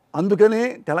 అందుకని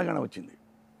తెలంగాణ వచ్చింది,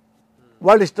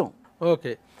 వాళ్ళ ఇష్టం.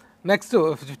 ఓకే, నెక్స్ట్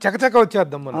చకచక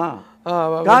వచ్చేద్దాం మనం.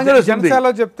 కాంగ్రెస్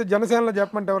జనసేనలో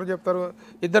చెప్పమంటే ఎవరు చెప్తారు?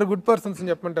 2 గుడ్ పర్సన్స్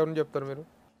చెప్పమంటే ఎవరు చెప్తారు మీరు?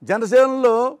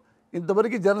 జనసేనలో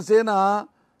ఇంతవరకు జనసేన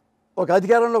ఒక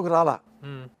అధికారంలోకి రాలా,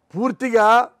 పూర్తిగా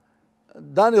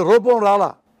దాని రూపం రాలా.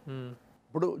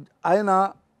 ఇప్పుడు ఆయన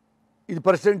ఇది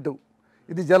ప్రెసిడెంట్,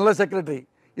 ఇది జనరల్ సెక్రటరీ,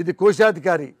 ఇది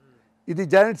కోశాధికారి, ఇది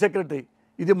జాయింట్ సెక్రటరీ,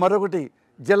 ఇది మరొకటి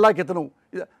జిల్లాకి ఇతను.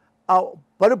 ఆ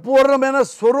పరిపూర్ణమైన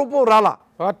స్వరూపం రాలా,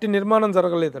 పార్టీ నిర్మాణం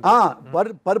జరగలేదు,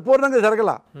 పరిపూర్ణంగా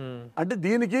జరగల. అంటే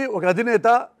దీనికి ఒక అధినేత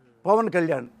Pawan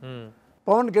Kalyan.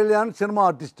 Pawan Kalyan cinema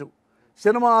artist.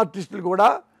 Cinema ఆర్టిస్టులు కూడా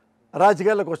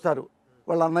రాజకీయాల్లోకి వస్తారు.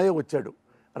 వాళ్ళ అన్నయ్య వచ్చాడు,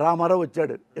 రామారావు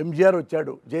వచ్చాడు, ఎంజీఆర్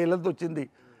వచ్చాడు, జయలలిత వచ్చింది,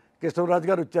 కృష్ణరాజు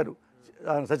గారు వచ్చారు,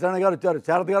 సత్యనారాయణ గారు వచ్చారు,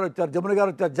 శారద గారు వచ్చారు, జమున గారు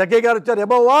వచ్చారు, జగ్గే గారు వచ్చారు,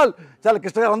 అబౌవ్ ఆల్ చాలా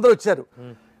కృష్ణ గారు అందరూ వచ్చారు.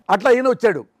 అట్లా ఈయన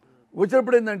వచ్చాడు.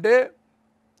 వచ్చినప్పుడు ఏంటంటే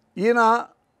ఈయన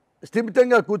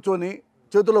స్థిమితంగా కూర్చొని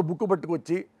చేతిలో బుక్కు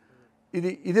పట్టుకొచ్చి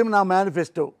ఇది నా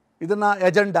మేనిఫెస్టో, ఇది నా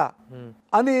ఎజెండా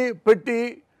అని పెట్టి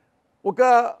ఒక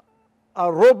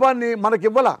రూపాన్ని మనకి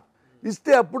ఇవ్వాల.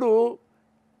 ఇస్తే అప్పుడు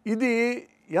ఇది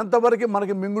ఎంతవరకు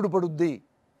మనకి మింగుడు పడుద్ది,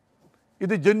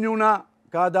 ఇది జెన్యూనా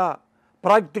కాదా,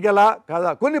 ప్రాక్టికలా కాదా.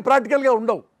 కొన్ని ప్రాక్టికల్గా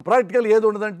ఉండవు. ప్రాక్టికల్ ఏది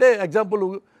ఉండదంటే ఎగ్జాంపుల్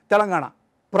తెలంగాణ.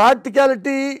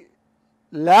 ప్రాక్టికాలిటీ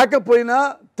లేకపోయినా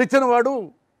తెచ్చినవాడు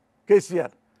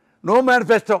కేసీఆర్. నో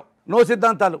మేనిఫెస్టో, నో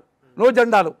సిద్ధాంతాలు, నో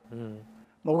జెండాలు,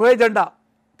 ఒకే జెండా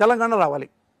తెలంగాణ రావాలి,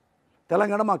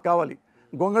 తెలంగాణ మాకు కావాలి,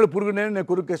 గొంగళి పురుగు నేను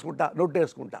కురుక్కేసుకుంటా, నోటు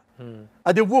వేసుకుంటా,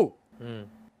 అది ఇవ్వు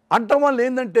అంటం వల్ల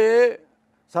ఏంటంటే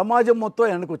సమాజం మొత్తం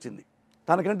వెనకొచ్చింది.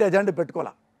 తనకంటే ఎజెండా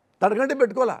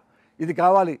పెట్టుకోవాలా, ఇది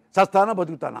కావాలి, చస్తానా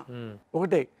బతుకుతానా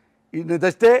ఒకటే. ఇది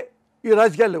తెస్తే ఈ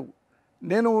రాజకీయాలు లేవు.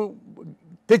 నేను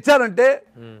తెచ్చానంటే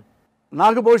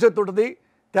నాకు భవిష్యత్తు ఉంటుంది,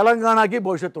 తెలంగాణకి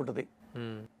భవిష్యత్తు ఉంటుంది.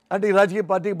 అంటే ఈ రాజకీయ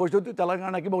పార్టీకి భవిష్యత్తు,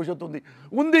 తెలంగాణకి భవిష్యత్తు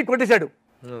ఉంది కొట్టేశాడు.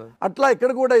 అట్లా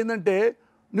ఇక్కడ కూడా ఏంటంటే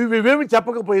నువ్వు ఇవేమి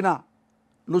చెప్పకపోయినా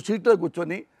నువ్వు సీట్లో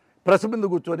కూర్చొని ప్రెస్ ముందు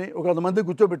కూర్చొని ఒక 100 మంది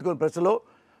కూర్చోబెట్టుకొని ప్రెస్లో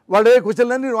వాళ్ళు ఏ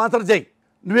క్వశ్చన్లన్నీ నువ్వు ఆన్సర్ చేయి.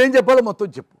 నువ్వేం చెప్పాలో మొత్తం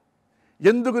చెప్పు.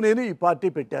 ఎందుకు నేను ఈ పార్టీ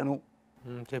పెట్టాను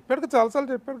చెప్పాడు, చాలాసార్లు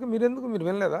చెప్పాడు. మీరు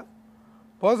వినలేదా?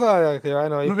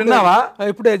 ఆయన నువ్వు విన్నావా?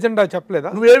 ఇప్పుడు ఎజెండా చెప్పలేదా?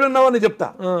 నువ్వేమి విన్నావా? నేను చెప్తా,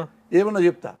 ఏమన్నా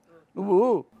చెప్తా. నువ్వు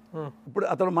ఇప్పుడు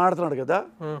అతను మాట్లాడుతున్నాడు కదా,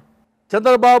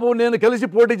 చంద్రబాబు నేను కలిసి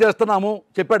పోటీ చేస్తున్నాము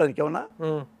చెప్పాడు. దానికి ఏమన్నా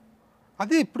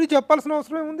అది ఇప్పుడు చెప్పాల్సిన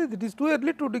అవసరం ఏముంది? It is too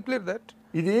early to declare that.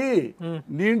 ఇది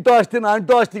నీ ఇంటో ఆస్తి నా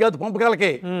ఇంటో ఆస్తి కాదు,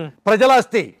 పంపకాలకే ప్రజల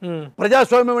ఆస్తి.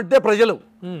 ప్రజాస్వామ్యం అంటే ప్రజలు,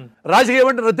 రాజకీయం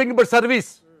అంటే నథింగ్ బట్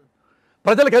సర్వీస్.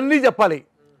 ప్రజలకు అన్నీ చెప్పాలి.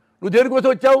 నువ్వు దేనికోసం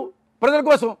వచ్చావు? ప్రజల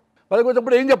కోసం. ప్రజల కోసం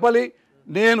ఇప్పుడు ఏం చెప్పాలి?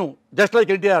 నేను జస్ట్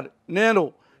లైక్ ఎన్టీఆర్, నేను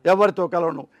ఎవరితో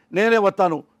కలవను, నేనే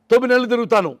వస్తాను, 9 నెలలు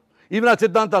తిరుగుతాను, ఇవి నా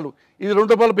సిద్ధాంతాలు, ఇది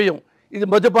 2 రూపాయల బియ్యం, ఇది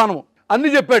మద్యపానం అన్నీ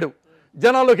చెప్పాడు.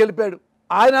 జనాల్లోకి వెళ్ళిపోయాడు.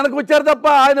 ఆయన వెనక్కి వచ్చారు తప్ప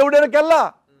ఆయన ఎవడైనాకి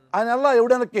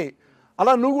ఎవడైనాకి.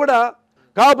 అలా నువ్వు కూడా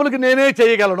కాపులకి నేనే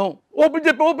చేయగలను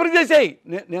ఓపెన్ చేసేయి.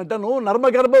 నేనంటాను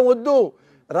నర్మగర్భం వద్దు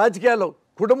రాజకీయాల్లో.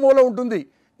 కుటుంబంలో ఉంటుంది.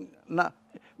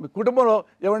 మీ కుటుంబంలో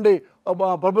ఏమండి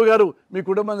ప్రభు గారు మీ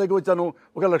కుటుంబం దగ్గర వచ్చాను,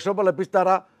 1 లక్ష రూపాయలు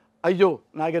ఇప్పిస్తారా? అయ్యో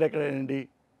నాగర్ ఎక్కడేనండి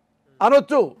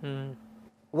అనొచ్చు.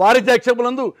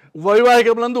 వారిత్యాక్షములందు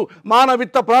వైవాహికములందు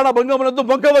మానవిత్త ప్రాణభంగములందు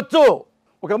మొక్కవచ్చు.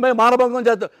 ఒక అమ్మాయి మానభంగం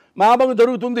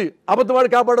జరుగుతుంది, అబద్ధవాడు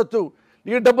కాపాడవచ్చు.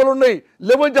 నీ డబ్బులు ఉన్నాయి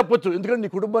లేవని చెప్పొచ్చు, ఎందుకంటే నీ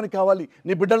కుటుంబానికి కావాలి,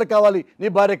 నీ బిడ్డలకు కావాలి, నీ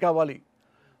భార్య కావాలి.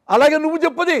 అలాగే నువ్వు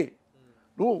చెప్పది,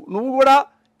 నువ్వు కూడా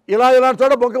ఇలా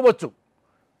చోట బొంకవచ్చు.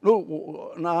 నువ్వు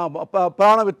నా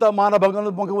ప్రాణవిత్త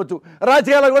మానభంగంలో బొంకవచ్చు,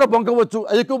 రాజకీయాలు కూడా బొంకవచ్చు.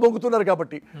 అది ఎక్కువ బొంకుతున్నారు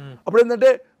కాబట్టి. అప్పుడు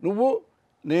ఏంటంటే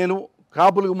నేను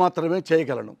కాపులకు మాత్రమే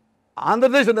చేయగలను.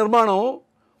 ఆంధ్రప్రదేశ్ నిర్మాణం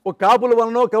ఒక కాపుల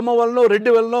వలనో, కమ్మ వలనో,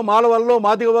 రెడ్డి వలనో, మాల వలనో,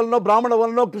 మాదిగ వలనో, బ్రాహ్మణ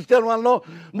వలనో, క్రిస్టియన్ వలనో,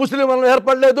 ముస్లిం వలనో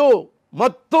ఏర్పడలేదు.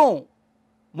 మొత్తం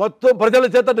ప్రజల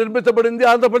చేత నిర్మించబడింది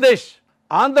ఆంధ్రప్రదేశ్.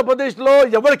 ఆంధ్రప్రదేశ్లో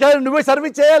ఎవరికైనా నువ్వే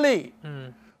సర్వీస్ చేయాలి.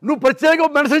 నువ్వు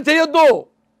ప్రత్యేక మెన్షన్ చేయొద్దు.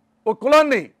 ఒక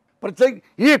కులాన్ని ప్రత్యేక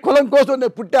ఈ కులం కోసం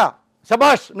నేను పుట్టా,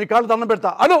 శబాష్ మీ కాళ్ళు దండం పెడతా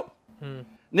అను.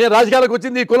 నేను రాజకీయాలకు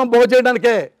వచ్చింది ఈ కులం బాగు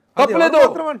చేయడానికే, తప్పలేదు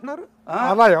అంటున్నారు.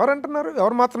 అలా ఎవరంటున్నారు?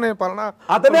 ఎవరు మాత్రం పాలన?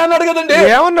 అతనే అన్నాడు కదండి.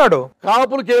 ఏమన్నాడు?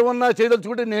 కాపులకు ఏమన్నా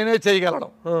చేయదలుచుకుంటే నేనే చేయగలను.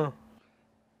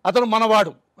 అతను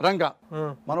మనవాడు రంగా.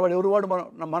 మనవాడు ఎవరు? వాడు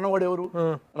మనవాడు ఎవరు?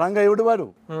 రంగా ఎవడు వాడు?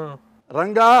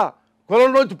 రంగా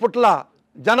కులంలోంచి పుట్టలా,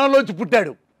 జనంలోంచి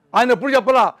పుట్టాడు. ఆయన ఎప్పుడు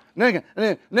చెప్పలా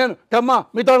నేను కమ్మ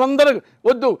మిగతా వాళ్ళందరూ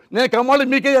వద్దు, నేను కమ్మాలు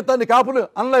మీకే చెప్తాను కాపులు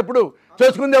అనలా. ఎప్పుడు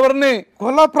చేసుకుంది ఎవరిని?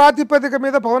 కుల ప్రాతిపదిక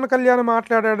మీద పవన్ కళ్యాణ్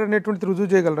మాట్లాడాడు అనేటువంటి రుజువు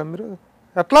చేయగలరా మీరు?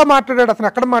 ఎట్లా మాట్లాడాడు? అతను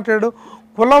ఎక్కడ మాట్లాడాడు?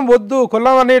 కులం వద్దు,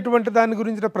 కులం అనేటువంటి దాని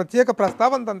గురించిన ప్రత్యేక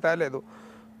ప్రస్తావన తను తేలేదు.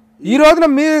 ఈ రోజున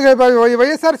మీ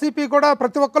వైఎస్ఆర్సీపీ కూడా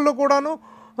ప్రతి ఒక్కళ్ళు కూడాను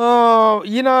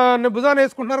ఈయన భుజాన్ని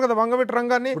వేసుకుంటున్నారు కదా వంగవీటి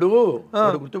రంగాన్ని. ఇప్పుడు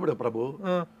గుర్తుపడు ప్రభు,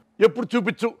 ఎప్పుడు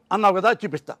చూపించు అన్నావు కదా,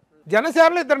 చూపిస్తా.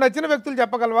 జనసేనలో 2 నచ్చిన వ్యక్తులు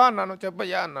చెప్పగలవా అన్నాను.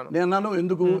 చెప్పయ్యా అన్నాను. నేను అన్నాను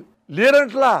ఎందుకు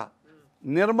లేరంట్లా,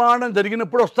 నిర్మాణం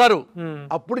జరిగినప్పుడు వస్తారు,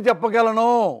 అప్పుడు చెప్పగలను.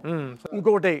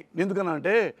 ఇంకొకటి ఎందుకన్నా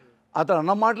అంటే అతను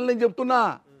అన్న మాటలు నేను చెప్తున్నా,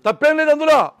 తప్పేం లేదు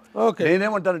అందులో. ఓకే.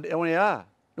 నేనేమంటానంటే ఏమయ్యా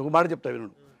ఒక మాట చెప్తా విను,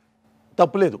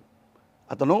 తప్పులేదు.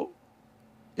 అతను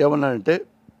ఏమన్నాడంటే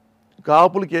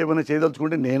కాపులకి ఏమైనా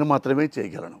చేయదలుచుకుంటే నేను మాత్రమే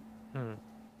చేయగలను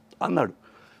అన్నాడు.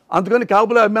 అందుకని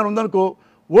కాపుల అభిమానం ఉందనుకో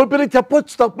ఓపెన్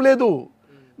చెప్పొచ్చు, తప్పులేదు.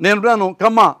 నేను రాను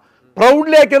కమ్మ,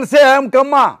 proudly I can say I'm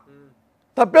కమ్మ,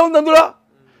 తప్పే ఉంది అందులో.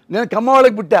 నేను కమ్మ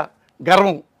వాళ్ళకి పుట్టా,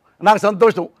 గర్వం, నాకు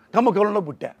సంతోషం, కమ్మ కులంలో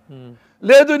పుట్టా.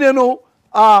 లేదు నేను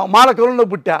మాల కులంలో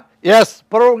పుట్టా, ఎస్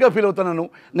ప్రౌడ్గా ఫీల్ అవుతున్నాను,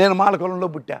 నేను మాల కులంలో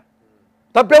పుట్టా,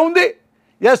 తప్పే ఉంది.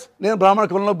 ఎస్ నేను బ్రాహ్మణ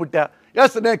కులంలో పుట్టా,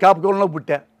 ఎస్ నేను కాపు కులంలో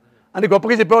పుట్టా అని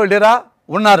గొప్పగా చెప్పేవాళ్ళు లేరా?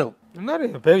 ఉన్నారు.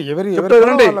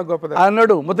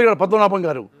 అన్నాడు ముద్రగడ పద్మనాభం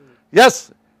గారు. ఎస్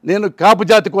నేను కాపు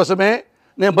జాతి కోసమే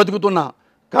నేను బతుకుతున్నా,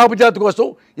 కాపు జాతి కోసం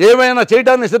ఏమైనా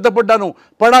చేయడానికి సిద్ధపడ్డాను,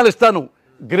 పడాలు ఇస్తాను.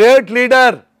 గ్రేట్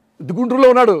లీడర్ గుంటూరులో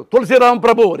ఉన్నాడు తులసిరామ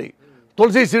ప్రభు అని,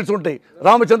 తులసి సీట్స్ ఉంటాయి,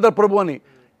 రామచంద్ర ప్రభు అని.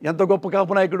 ఎంత గొప్ప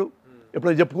కాపు నాయకుడు.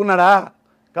 ఎప్పుడైనా చెప్పుకున్నాడా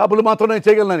కాపులు మాత్రం నేను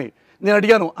చేయగలనని? నేను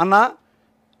అడిగాను, అన్నా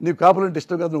నీకు కాపులు అంటే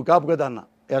ఇష్టం కదా, నువ్వు కాపు కదా అన్న.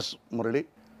 ఎస్ మురళి,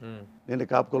 నేను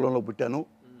కాపు కులంలో పుట్టాను.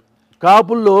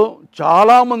 కాపుల్లో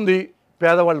చాలామంది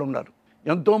పేదవాళ్ళు ఉన్నారు,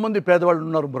 ఎంతోమంది పేదవాళ్ళు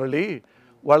ఉన్నారు మురళి.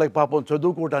 వాళ్ళకి పాపం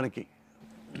చదువుకోవటానికి,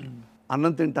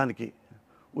 అన్నం తినటానికి,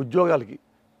 ఉద్యోగాలకి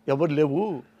ఎవరు లేవు.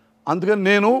 అందుకని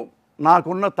నేను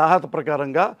నాకున్న తాహత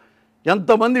ప్రకారంగా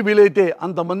ఎంతమంది వీలైతే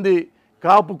అంతమంది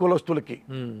కాపు కులస్తులకి,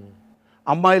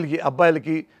 అమ్మాయిలకి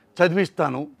అబ్బాయిలకి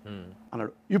చదివిస్తాను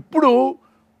అన్నాడు. ఇప్పుడు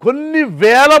కొన్ని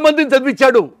వేల మందిని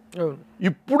చదివించాడు,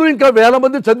 ఇప్పుడు ఇంకా వేల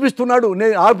మందిని చదివిస్తున్నాడు.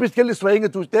 నేను ఆఫీస్కి వెళ్ళి స్వయంగా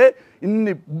చూస్తే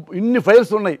ఇన్ని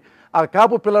ఫైల్స్ ఉన్నాయి. ఆ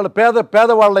కాపు పిల్లల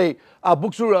పేదవాళ్ళ ఆ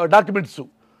బుక్స్ డాక్యుమెంట్స్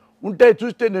ఉంటే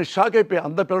చూస్తే నేను షాక్ అయిపోయి,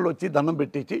 అందరి పిల్లలు వచ్చి దండం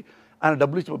పెట్టేసి ఆయన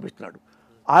డబ్బులు ఇచ్చి పంపిస్తున్నాడు.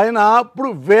 ఆయన ఇప్పుడు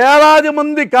వేలాది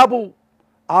మంది కాపు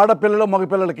ఆడపిల్లల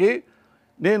మగపిల్లలకి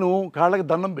నేను కాళ్ళకి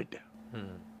దండం పెట్టా.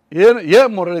 ఏ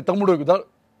మురళి తమ్ముడు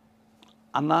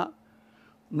అన్నా,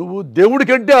 నువ్వు దేవుడి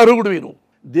కంటే అర్హుడివి, నువ్వు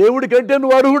దేవుడి కంటే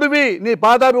నువ్వు అర్హుడివి నీ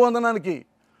పాదాభివందనానికి.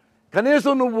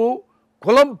 కనీసం నువ్వు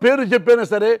కులం పేరు చెప్పైనా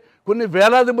సరే కొన్ని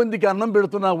వేలాది మందికి అన్నం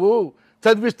పెడుతున్నావు,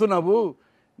 చదివిస్తున్నావు,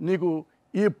 నీకు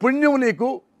ఈ పుణ్యం నీకు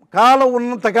కాలం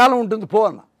ఉన్నంతకాలం ఉంటుంది పో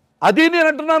అన్న. అది నేను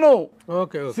అంటున్నాను.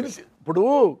 ఇప్పుడు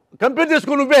కంపేర్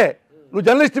చేసుకో, నువ్వు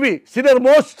జర్నలిస్ట్వి, సీనియర్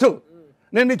మోస్ట్,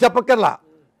 నేను నీ చెప్పక్కర్లా,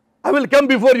 I will come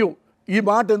before you. ఈ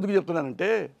మాట ఎందుకు చెప్తున్నానంటే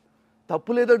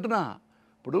తప్పు లేదంటున్నా.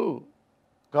 ఇప్పుడు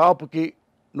కాపుకి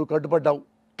నువ్వు కట్టుబడ్డావు,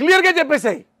 క్లియర్గా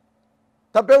చెప్పేసాయి,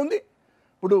 తప్పే ఉంది.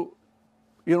 ఇప్పుడు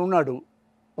ఈయన ఉన్నాడు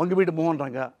వంగివీటి మోహన్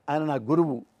రంగా, ఆయన నా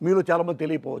గురువు, మీలో చాలామంది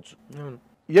తెలియపోవచ్చు.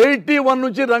 81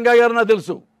 నుంచి రంగా గారు నాకు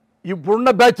తెలుసు. ఇప్పుడున్న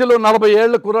బ్యాచ్లో 40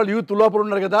 ఏళ్ల కుర్రాళ్ళు యూత్ లోపల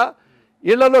ఉన్నారు కదా,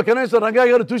 ఇళ్లలో కనీసం రంగా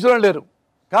గారు చూసిన లేరు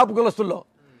కాపు కులస్తుల్లో.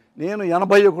 నేను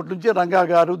 81 నుంచి రంగా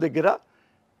గారు దగ్గర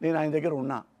నేను ఆయన దగ్గర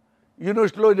ఉన్నా.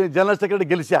 యూనివర్సిటీలో నేను జనరల్ సెక్రటరీ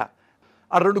గెలిచా.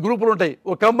 ఆ 2 గ్రూపులు ఉంటాయి,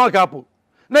 ఒక కమ్మ కాపు.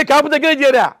 నేను కాపు దగ్గరే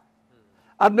చేరా,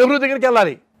 అది నెహ్రూ దగ్గరికి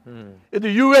వెళ్ళాలి. ఇది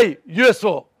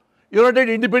యుఎస్ఓ, యునైటెడ్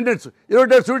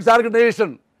స్టూడెంట్స్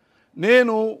ఆర్గనైజేషన్.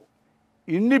 నేను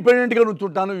ఇండిపెండెంట్గా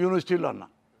నుంచుంటాను యూనివర్సిటీలో అన్న.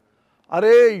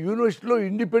 అరే యూనివర్సిటీలో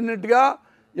ఇండిపెండెంట్గా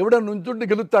ఎవడన్నా నుంచుంటే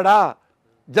గెలుస్తాడా?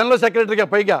 జనరల్ సెక్రటరీగా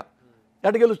పైగా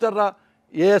ఎట్ట గెలుస్తారా?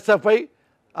 ఏఎస్ఎఫ్ఐ,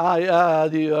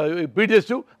 అది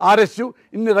పీడిఎస్, ఆర్ఎస్యు,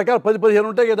 ఇన్ని రకాల 10-15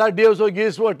 ఉంటాయి కదా, డిఎస్ఓ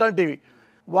గీఎస్ఓ అట్లాంటివి.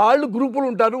 వాళ్ళు గ్రూపులు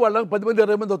ఉంటారు, వాళ్ళకి 10 మంది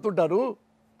 20 మంది వస్తుంటారు.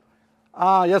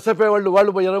 ఎస్ఎఫ్ఐ వాళ్ళు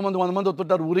 20 మంది 100 మంది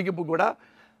వస్తుంటారు ఊరికింపు కూడా.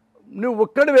 నువ్వు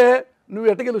ఒక్కడివే, నువ్వు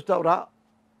ఎట్ట గెలుస్తావురా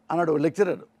అన్నాడు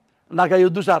లెక్చరర్. నాకు అవి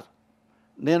వద్దు సార్,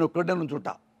 నేను ఒక్కడే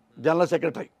నుంచుంటా జనరల్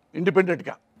సెక్రటరీ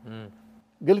ఇండిపెండెంట్గా,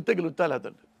 గెలుస్తా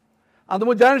లేదండి.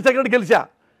 అందులో జాయింట్ సెక్రటరీ గెలిచా.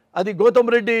 అది గౌతమ్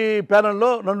రెడ్డి ప్యానల్లో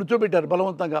నన్ను చూపెట్టారు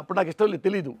బలవంతంగా. అప్పుడు నాకు ఇష్టం లేదు,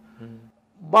 తెలీదు.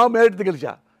 బాగా మేడితో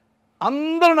గెలిచా.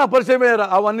 అందరూ నా పరిచయం అయ్యారు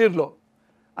ఆ 1 yearలో.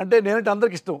 అంటే నేనంటే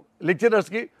అందరికి ఇష్టం,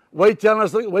 లెక్చరర్స్కి, వైస్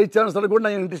ఛాన్సలర్ కూడా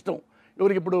నాకు ఇష్టం.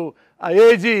 ఎవరికి ఇప్పుడు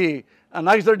ఏజీ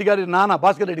నాగేశ్వర రెడ్డి గారి నాన్న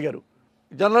భాస్కర్ రెడ్డి గారు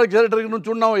జనరల్ సెక్రటరీ నుంచి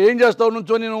ఉన్నావు, ఏం చేస్తావు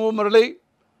నుంచొని నువ్వు మురళి?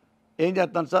 ఏం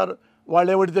చేస్తాను సార్, వాళ్ళు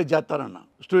ఏమడితే చేస్తానన్న.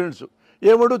 స్టూడెంట్స్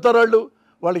ఏమడుగుతారు,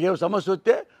 వాళ్ళకి ఏమో సమస్య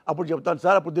వస్తే అప్పుడు చెప్తాను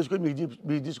సార్, అప్పుడు తీసుకొని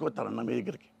మీకు తీసుకొస్తానన్న మీ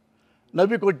దగ్గరికి.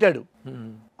 నవ్వి కొట్టాడు.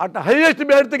 అట్లా హైయెస్ట్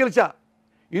మేడితో గెలిచా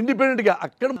ఇండిపెండెంట్గా.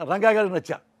 అక్కడ రంగా గారికి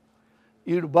నచ్చా,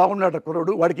 వీడు బాగున్నాడు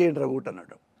కుర్రాడు, వాడికి ఏంటి ఓటు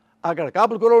అన్నాడు. అక్కడ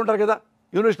కాపులు కుర్రాడు ఉంటారు కదా,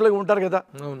 యూనివర్సిటీలో ఉంటారు కదా,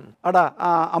 అక్కడ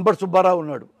అంబటి సుబ్బారావు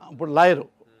ఉన్నాడు, ఇప్పుడు లాయరు,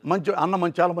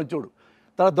 చాలా మంచోడు.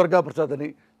 తర్వాత దుర్గాప్రసాద్ అని,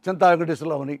 చింతా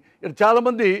వెంకటేశ్వరరావు అని, ఇక్కడ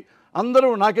చాలామంది అందరూ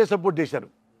నాకే సపోర్ట్ చేశారు,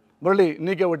 మురళి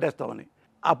నీకే ఓటేస్తామని.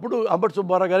 అప్పుడు అంబటి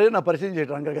సుబ్బారావు గారి నా పరిచయం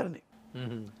చేయడం రంగా గారిని.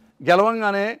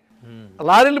 గెలవంగానే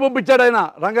లారీలు పంపించాడు ఆయన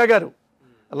రంగా గారు.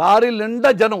 లారీలు నిండా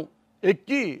జనం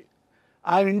ఎక్కి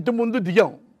ఆయన ఇంటి ముందు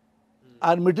దిగాం.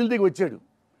 ఆయన మెట్లు దిగి వచ్చాడు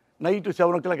నైట్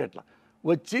 7 o'clock అట్లా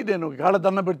వచ్చి, నేను కాళ్ళ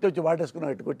దండం పెడితే వచ్చి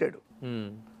వాటేసుకున్నాడు, కొట్టాడు.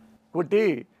 కొట్టి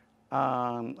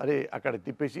అరే అక్కడ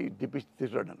తిప్పేసి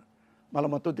తీసుకురాడాను. మళ్ళీ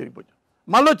మొత్తం తిరిగిపోయాను.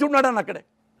 మళ్ళీ వచ్చి ఉన్నాడాను అక్కడే.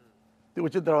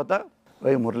 వచ్చిన తర్వాత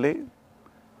మురళి,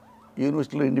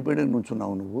 యూనివర్సిటీలో ఇండిపెండెంట్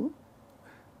నుంచున్నావు నువ్వు,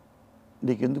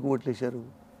 నీకెందుకు ఓట్లేశారు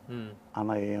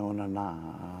అన్న? ఏమన్నా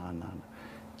అన్న,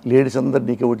 లేడీస్ అందరు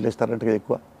నీకే ఓట్లేస్తారంట కదా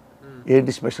ఎక్కువ,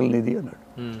 ఏంటి స్పెషల్ నీది అన్నాడు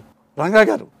రంగా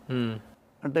గారు.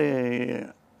 అంటే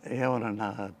ఏమన్నా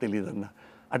తెలియదన్నా.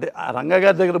 అంటే ఆ రంగా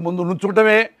గారి దగ్గర ముందు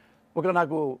నుంచుంటమే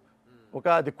నాకు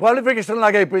అది క్వాలిఫికేషన్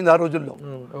లాగా అయిపోయింది ఆ రోజుల్లో.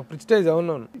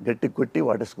 గట్టి కొట్టి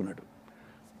వాడేసుకున్నాడు.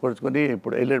 కొడుచుకొని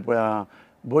ఇప్పుడు వెళ్ళాడు.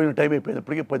 భోజనం టైం అయిపోయింది,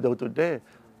 ఇప్పటికీ 10 అవుతుంటే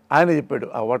ఆయన చెప్పాడు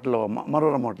ఆ హోటల్లో, మరో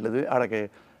హోటల్ ఆడకి,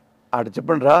 ఆడ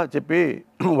చెప్పండి రా, చెప్పి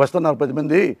వస్తున్నారు 10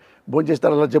 మంది భోజనం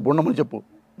చేస్తారు, అలా చెప్పి ఉండమని చెప్పు.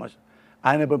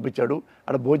 ఆయన పంపించాడు.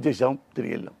 ఆడ భోజనం చేసాం,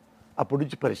 తిరిగి వెళ్ళాం. అప్పటి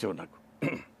నుంచి పరిచయం నాకు.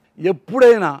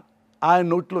 ఎప్పుడైనా ఆయన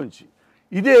నోట్లోంచి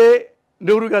ఇదే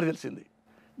నెహ్రూ గారు తెలిసింది.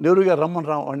 నెహ్రూ గారు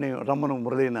రమ్మను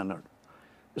మురళి అన్నాడు.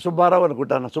 సుబ్బారావు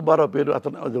అనుకుంటాను, సుబ్బారావు పేరు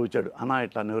అతను అది వచ్చాడు. అన్న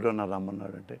ఇట్లా నెహ్రూ అన్న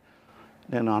రమ్మన్నాడు అంటే,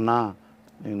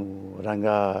 నేను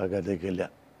రంగా గారి దగ్గరికి వెళ్ళా.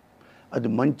 అది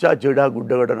మంచా చెడా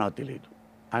గుడ్డగడ నాకు తెలియదు,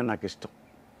 ఆయన నాకు ఇష్టం,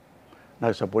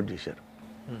 నాకు సపోర్ట్ చేశారు.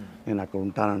 నేను అక్కడ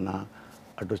ఉంటానన్నా,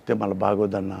 అటు వస్తే మళ్ళీ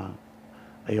బాగోదన్నా,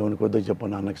 ఏమనుకోద్దో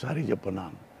చెప్పన్నా, నాకు సారీ చెప్పన్నా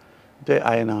అంటే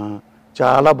ఆయన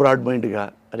చాలా బ్రాడ్ మైండ్గా,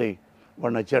 అరే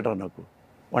వాడు నచ్చాడు నాకు,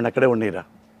 వాడిని అక్కడే ఉండేరా,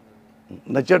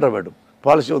 నచ్చాడు వాడు,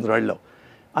 పాలసీ ఉంది వాడిలో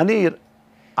అని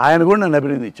ఆయన కూడా నన్ను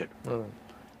అభినందించాడు.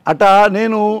 అట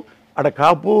నేను అక్కడ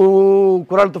కాపు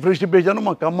కురాలతో ఫ్రెండ్షిప్ చేశాను,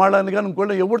 మా కమ్మాళ్ళని కానీ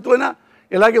ఇంకోళ్ళని ఎవరితో అయినా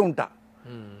ఇలాగే ఉంటా.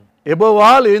 ఎబోవ్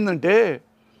ఆల్ ఏంటంటే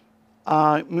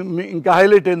ఇంకా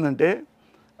హైలైట్ ఏంటంటే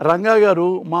రంగా గారు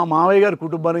మా మావయ్య గారి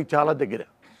కుటుంబానికి చాలా దగ్గర.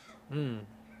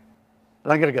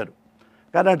 రంగా గారు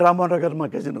కర్ణాటక రామారావు గారు మా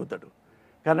కజిన్ అవుతాడు.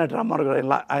 కర్ణాటక రామారావు గారు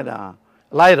ఆయన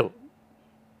లాయరు.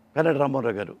 కర్ణాటక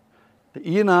రామారావు గారు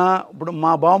ఈయన ఇప్పుడు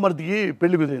మా బావమరిదికి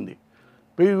పెళ్లి కుదిరింది.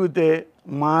 పెళ్లి కుదిరితే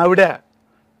మా ఆవిడ,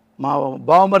 మా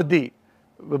బావమరిది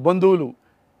బంధువులు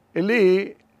వెళ్ళి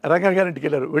రంగా గారింటికి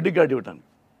వెళ్ళారు వెడ్డింగ్ కార్డు ఇవ్వటానికి.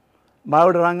 మా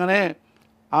ఆవిడ రాగానే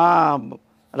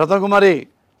రతనకుమారి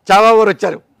చావావారు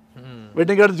వచ్చారు,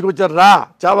 వెడ్డింగ్ కార్డు తీసుకొచ్చారు, రా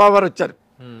చావావారు వచ్చారు.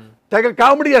 తెగ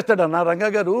కామెడీ చేస్తాడు అన్న రంగా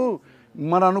గారు.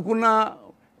 మనం అనుకున్న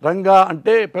రంగా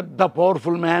అంటే పెద్ద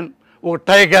పవర్ఫుల్ మ్యాన్, ఒక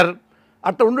టైగర్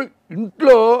అట్లా ఉండి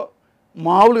ఇంట్లో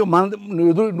మామూలుగా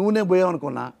నూనె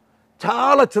పోయామనుకున్నా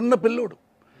చాలా చిన్న పిల్లోడు.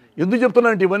 ఎందుకు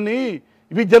చెప్తున్నానంటే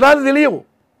ఇవి జనాలు తెలియవు,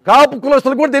 కాపు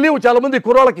కులస్తులు కూడా తెలియవు చాలామంది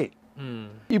కుర్రాళ్ళకి.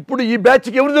 ఇప్పుడు ఈ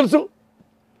బ్యాచ్కి ఎవరు తెలుసు?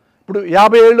 ఇప్పుడు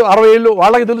 50 ఏళ్ళు 60 ఏళ్ళు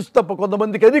వాళ్ళకి తెలుసు తప్ప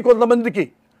కొంతమందికి, అది కొంతమందికి.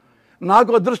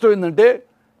 నాకు అదృష్టం ఏంటంటే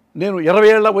నేను 20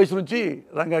 ఏళ్ల వయసు నుంచి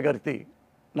రంగా గారికి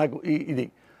నాకు ఇది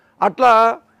అట్లా.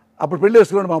 అప్పుడు పెళ్లి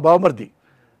వేసుకున్నాడు మా బావమరిది.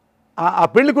 ఆ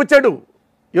పెళ్ళికి వచ్చాడు.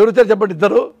 ఎవరు వచ్చారు చెప్పండి?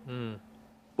 ఇద్దరు.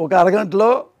 ఒక అరగంటలో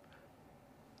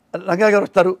రంగా గారు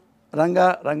వస్తారు, రంగా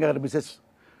గారి మిసెస్.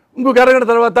 ఇంకొక అరగంట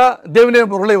తర్వాత దేవినేని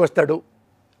మురళి వస్తాడు.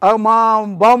 మా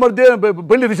బావమరిది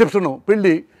పెళ్లి రిసెప్షన్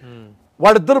పెళ్ళి.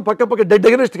 వాళ్ళిద్దరు పక్క డెడ్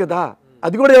అగెనిస్ట్ కదా.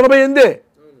 అది కూడా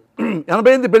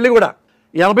 88 పెళ్ళి కూడా.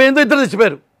 88 ఇద్దరు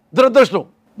చచ్చిపోయారు. దురదృష్టం.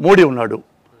 మోడీ ఉన్నాడు,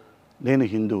 నేను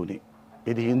హిందువుని,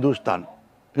 ఇది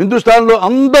హిందుస్థాన్లో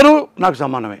అందరూ నాకు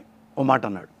సమానమే ఓ మాట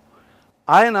అన్నాడు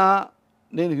ఆయన.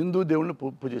 నేను హిందూ దేవుణ్ణి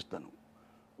పూజిస్తాను.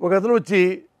 ఒక అతను వచ్చి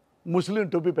ముస్లిం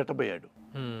టోపీ పెట్టబోయాడు,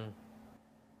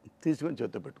 తీసుకొని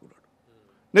చేతితో పెట్టుకున్నాడు.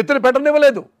 నెత్తిన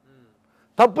పెట్టనివ్వలేదు,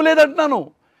 తప్పు లేదంటున్నాను.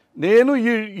 నేను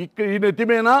ఈ నెత్తి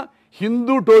మీద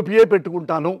హిందూ టోపీయే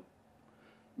పెట్టుకుంటాను.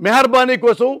 మెహర్బానీ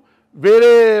కోసం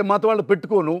వేరే మతం వాళ్ళు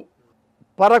పెట్టుకోను.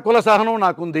 పరకుల సహనం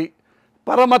నాకుంది,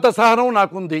 పరమత సహనం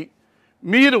నాకుంది.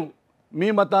 మీరు మీ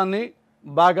మతాన్ని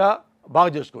బాగా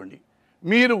చేసుకోండి,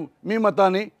 మీరు మీ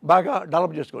మతాన్ని బాగా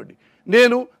డెవలప్ చేసుకోండి,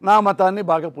 నేను నా మతాన్ని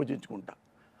బాగా పూజించుకుంటా.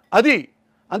 అది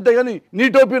అంతేగాని నీ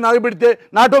టోపీ నాకు పెడితే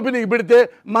నా టోపీ నీకు పెడితే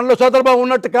మనలో సోదరభావం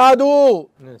ఉన్నట్టు కాదు.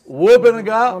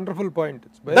 ఓపెన్గా wonderful point.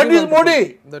 That is Modi.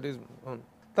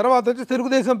 తర్వాత వచ్చి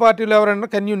తెలుగుదేశం పార్టీలో ఎవరైనా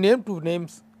can you name 2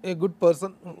 names a good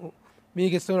person?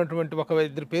 మీకు ఇష్టమైనటువంటి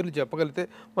 1-2 పేర్లు చెప్పగలిగితే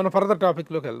మనం ఫర్దర్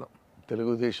టాపిక్లోకి వెళ్దాం.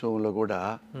 తెలుగుదేశంలో కూడా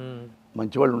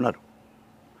మంచి వాళ్ళు ఉన్నారు.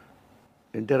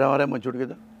 ఎన్టీ రామారావు మంచోడు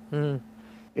కదా,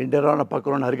 ఎన్టీ రామారావు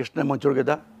పక్కన ఉన్న హరికృష్ణ మంచోడు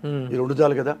కదా, ఈ 2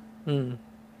 జాలు కదా.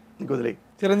 ఇంకొదిలే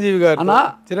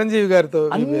చిరంజీవి గారితో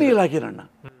అన్నీ ఇలాగేనన్నా,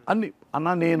 అన్ని అన్న.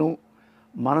 నేను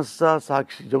మనస్సా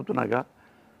సాక్షి చెబుతున్నాగా,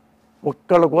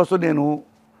 ఒక్కళ్ళ కోసం నేను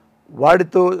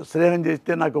వాడితో స్నేహం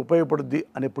చేస్తే నాకు ఉపయోగపడుద్ది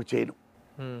అని ఎప్పుడు చేయను,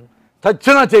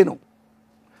 చచ్చినా చేయను.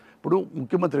 ఇప్పుడు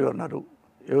ముఖ్యమంత్రి గారు ఉన్నారు,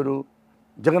 ఎవరు?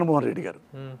 జగన్మోహన్ రెడ్డి గారు.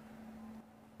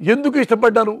 ఎందుకు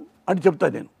ఇష్టపడ్డాను అని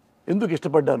చెప్తాను నేను. ఎందుకు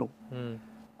ఇష్టపడ్డాను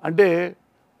అంటే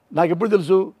నాకు ఎప్పుడు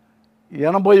తెలుసు,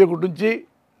 81 నుంచి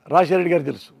రాజశేఖర రెడ్డి గారు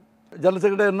తెలుసు. జనరల్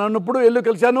సెక్రటరీ నన్నప్పుడు వెళ్ళి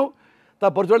కలిశాను,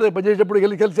 పరిచయం పనిచేసేటప్పుడు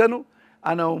వెళ్ళి కలిశాను.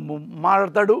 ఆయన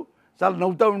మాట్లాడతాడు, చాలా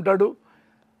నవ్వుతూ ఉంటాడు.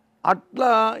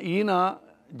 అట్లా ఈయన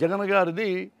జగన్ గారిది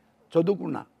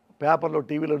చదువుకున్న పేపర్లో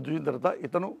టీవీలో చూసిన తర్వాత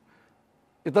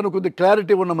ఇతను కొద్ది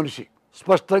క్లారిటీ ఉన్న మనిషి,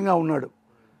 స్పష్టంగా ఉన్నాడు.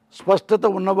 స్పష్టత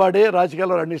ఉన్నవాడే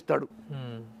రాజకీయాల్లో రండిస్తాడు.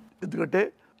 ఎందుకంటే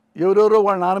ఎవరెవరో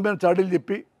వాళ్ళ నాన్న మీద చాడీలు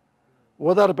చెప్పి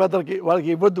ఓదార పేదలకి వాళ్ళకి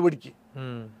ఇవ్వద్దు వడికి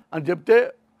అని చెప్తే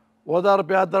ఓదార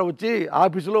పేద వచ్చి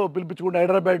ఆఫీసులో పిలిపించుకుంటే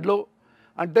హైదరాబాద్లో,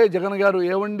 అంటే జగన్ గారు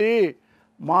ఏమండి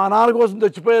మా నాన్న కోసం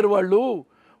చచ్చిపోయారు వాళ్ళు,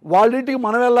 వాళ్ళ ఇంటికి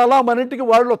మనం వెళ్ళాలా, మన ఇంటికి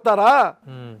వాళ్ళు వస్తారా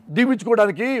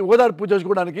దీవించుకోవడానికి, ఓదార్పు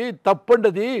చేసుకోవడానికి,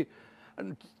 తప్పండి,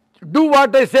 డూ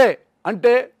వాట్ ఐ సే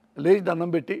అంటే లేచి దండం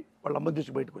పెట్టి వాళ్ళ అమ్మ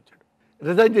తీసుకు బయటకు వచ్చాడు,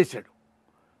 రిజైన్ చేశాడు.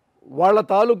 వాళ్ళ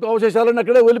తాలూకు అవశేషాలను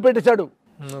అక్కడే వదిలిపెట్టేశాడు.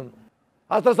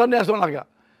 అసలు సన్యాసం లాగా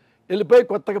వెళ్ళిపోయి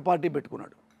కొత్తగా పార్టీ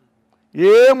పెట్టుకున్నాడు.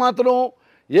 ఏ మాత్రం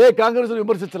ఏ కాంగ్రెస్ను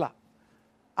విమర్శించలా,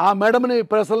 ఆ మేడంని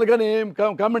పర్సనల్గా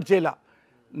నేను కామెంట్ చేయలే,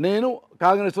 నేను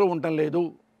కాంగ్రెస్లో ఉండటం లేదు,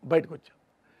 బయటకు వచ్చా.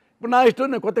 ఇప్పుడు నా ఇష్టం,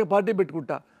 నేను కొత్తగా పార్టీ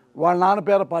పెట్టుకుంటా. వాళ్ళ నాన్న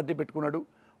పేర పార్టీ పెట్టుకున్నాడు,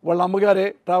 వాళ్ళ అమ్మగారే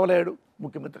ట్రావెల్ అయ్యాడు,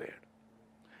 ముఖ్యమంత్రి అయ్యాడు.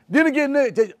 దీనికి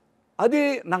అది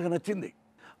నాకు నచ్చింది.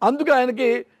 అందుకే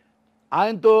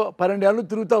ఆయనతో 12 ఏళ్ళు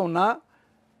తిరుగుతూ ఉన్నా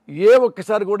ఏ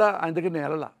ఒక్కసారి కూడా ఆయన దగ్గర నేను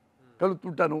వెళ్ళలా.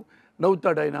 కలుగుతుంటాను,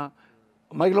 నవ్వుతాడు ఆయన,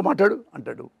 మైకులో మాట్లాడు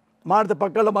అంటాడు. మాడితే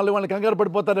పక్కల్లో మళ్ళీ వాళ్ళని కంగారు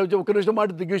పడిపోతారు, ఒక్క నిమిషం మాట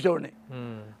దిగ్గేసేవాడిని.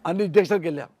 అన్ని దీక్షలకు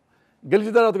వెళ్ళా.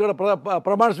 గెలిచిన తర్వాత కూడా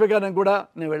ప్రమాణ స్వీకారం కూడా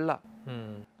నేను వెళ్ళా,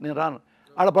 నేను రాను.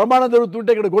 ఆడ ప్రమాణం జరుగుతుంటే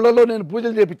ఇక్కడ గుళ్ళలో నేను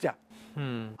పూజలు చేపించా.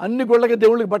 అన్ని గుళ్ళకి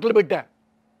దేవుళ్ళకి బట్టలు పెట్టి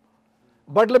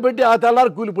ఆ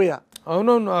తెల్లారు కూలిపోయా.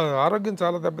 అవునవును, ఆరోగ్యం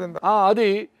చాలా దెబ్బతింది. అది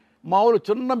మామూలు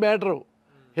చిన్న మ్యాటరు,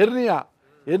 హెర్నియా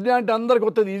అంటే అందరికి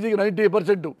వస్తుంది ఈజీగా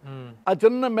 90%. ఆ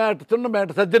చిన్న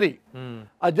మ్యాటర్ సర్జరీ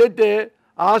అది చేస్తే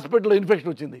హాస్పిటల్లో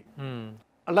ఇన్ఫెక్షన్ వచ్చింది,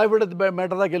 లైఫ్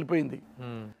మ్యాటర్ దాకా వెళ్ళిపోయింది.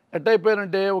 ఎట్ట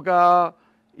అయిపోయానంటే ఒక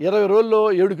 20 రోజుల్లో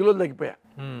 7 కిలోలు తగ్గిపోయా.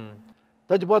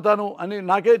 చచ్చిపోతాను అని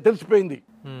నాకే తెలిసిపోయింది,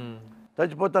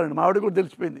 చచ్చిపోతానండి, మా ఆవిడ కూడా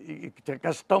తెలిసిపోయింది.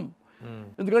 కష్టం,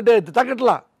 ఎందుకంటే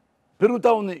తగ్గట్లా పెరుగుతూ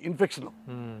ఉంది ఇన్ఫెక్షన్.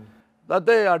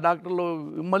 అయితే ఆ డాక్టర్లు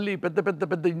మళ్ళీ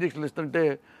పెద్ద ఇంజక్షన్లు ఇస్తుంటే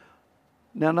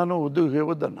నేను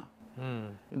ఇవ్వద్దన్నా,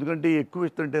 ఎందుకంటే ఎక్కువ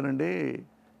ఇస్తుంటేనండి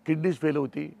కిడ్నీస్ ఫెయిల్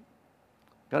అవుతాయి,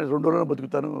 కానీ 2 రోజులు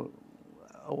బతుకుతాను,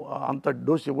 అంత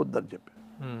డోస్ ఇవ్వద్దని చెప్పి.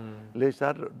 లేదు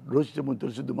సార్, డోస్ ఇచ్చే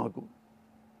తెలిసిద్దు మాకు,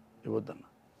 ఇవ్వద్దన్నా.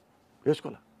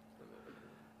 వేసుకోలే,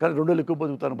 కానీ 2 రోజులు ఎక్కువ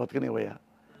బతుకుతాను, బతకనివయ్యా,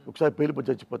 ఒకసారి పేలిపోయి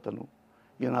చచ్చిపోతాను,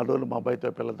 ఈ 4 రోజులు మా అబ్బాయితో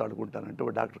పిల్లలతో ఆడుకుంటానంటే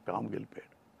ఒక డాక్టర్ కామ్కి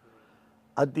వెళ్ళిపోయాడు.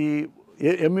 అది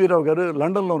ఎంవీ రావు గారు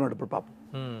లండన్లో ఉన్నాడు ఇప్పుడు పాపం,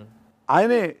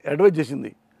 ఆయనే అడ్వైజ్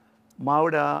చేసింది. మా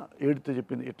ఆవిడ ఏడుతో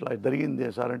చెప్పింది ఇట్లా జరిగింది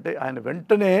సార్ అంటే, ఆయన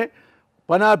వెంటనే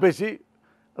పని ఆపేసి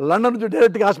లండన్ నుంచి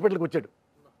డైరెక్ట్గా హాస్పిటల్కి వచ్చాడు,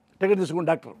 టికెట్ తీసుకుని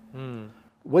డాక్టర్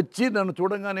వచ్చి నన్ను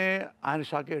చూడంగానే ఆయన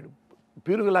షాక్ అయ్యాడు,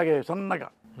 పీరుగులాగే సన్నగా.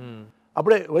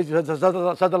 అప్పుడే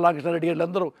సదర్ రామకృష్ణారెడ్డి గారు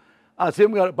అందరూ ఆ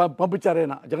సీఎం గారు పంపించారు,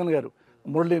 ఆయన జగన్ గారు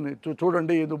మురళిని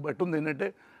చూడండి ఏదో ఎట్టుంది ఏంటంటే,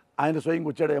 ఆయన స్వయంగా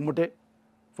వచ్చాడు ఎమ్మటే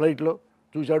ఫ్లైట్లో,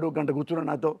 చూశాడు, గంట కూర్చున్నాడు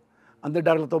నాతో, అందరి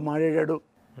డాక్టర్లతో మాట్లాడాడు.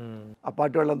 ఆ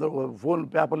పార్టీ వాళ్ళందరూ ఫోన్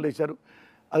పేపర్లు వేశారు.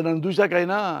 అది నన్ను చూశాక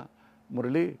అయినా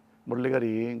మురళి గారు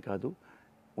ఏం కాదు,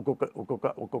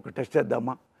 ఒక్కొక్క టెస్ట్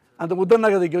చేద్దామా, అంత వద్దన్నా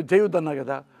కదా, చేయొద్దన్నా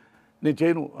కదా, నేను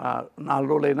చేయను, 4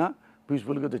 రోజులైనా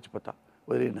పీస్ఫుల్గా తెచ్చిపోతా,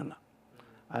 వదిలేనన్నా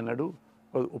అన్నాడు.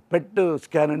 పెట్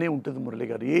స్కాన్ అని ఉంటుంది మురళి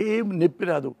గారు, ఏం నొప్పి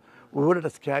రాదు,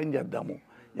 ఒకటి స్కాన్ చేద్దాము,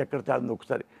 ఎక్కడ తేలింది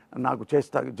ఒకసారి నాకు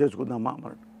చేసుకుందామా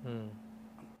అన్నాడు.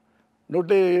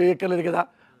 నోట్లో ఎక్కలేదు కదా,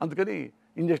 అందుకని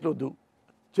ఇంజక్షన్ వద్దు,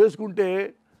 చేసుకుంటే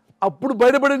అప్పుడు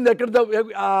బయటపడింది ఎక్కడ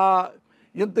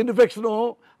ఎంత ఇన్ఫెక్షను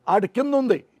ఆడి కింద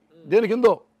ఉంది, దేని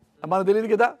కిందో మనకు తెలియదు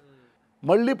కదా.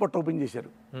 మళ్ళీ పొట్ట ఓపెన్ చేశారు,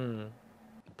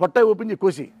 పొట్ట ఓపెన్ చేసి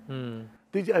కోసి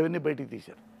తీసి అవన్నీ బయటికి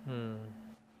తీశారు.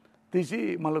 తీసి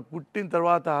మళ్ళీ కుట్టిన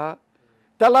తర్వాత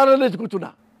తెల్లారే లేచి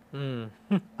కూర్చున్నా.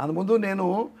 అందుముందు నేను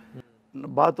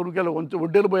బాత్రూమ్కి వెళ్ళి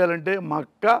ఒడ్డేలు పోయాలంటే మా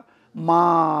అక్క,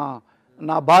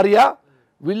 నా భార్య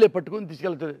వీళ్ళే పట్టుకొని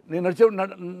తీసుకెళ్తారు. నేను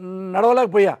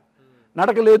నడవలేకపోయా,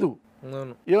 నడకలేదు,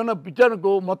 ఏమన్నా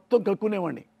పిచ్చానుకో మొత్తం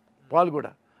కక్కునేవాడిని, పాలు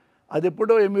కూడా. అది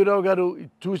ఎప్పుడో ఎంవీ రావు గారు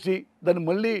చూసి దాన్ని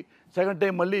మళ్ళీ సెకండ్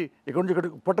టైం మళ్ళీ ఇక్కడ నుంచి ఇక్కడ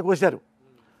పొట్ట కోసారు,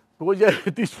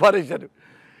 తీసి పారేశారు.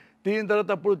 తీసిన తర్వాత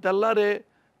అప్పుడు తెల్లారే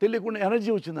తెలియకుండా ఎనర్జీ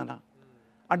వచ్చిందన్న,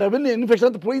 అంటే అవన్నీ ఇన్ఫెక్షన్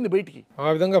అంతా పోయింది బయటికి. ఆ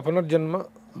విధంగా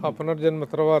పునర్జన్మ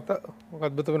తర్వాత ఒక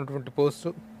అద్భుతమైనటువంటి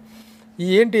పోస్టు.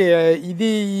 ఏంటి ఇది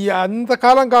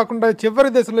అంతకాలం కాకుండా చివరి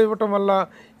దశలో ఇవ్వటం వల్ల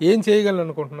ఏం చేయగలను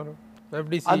అనుకుంటున్నారు?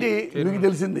 అది మీకు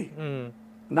తెలిసింది,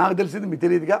 నాకు తెలిసింది మీకు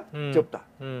తెలియదుగా, చెప్తా.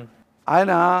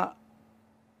 ఆయన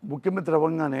ముఖ్యమంత్రి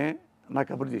అవ్వగానే నాకు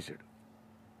కబురు చేశాడు,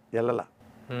 వెళ్ళలా.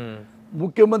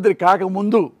 ముఖ్యమంత్రి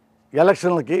కాకముందు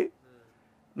ఎలక్షన్లకి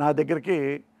నా దగ్గరికి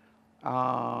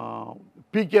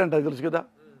పీకే అంటే తెలుసు కదా,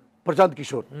 ప్రశాంత్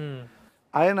కిషోర్,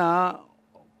 ఆయన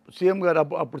సీఎం గారు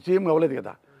అప్పుడు సీఎం అవ్వలేదు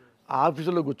కదా, ఆ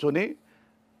ఆఫీసులో కూర్చొని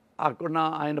అక్కడ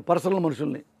ఆయన పర్సనల్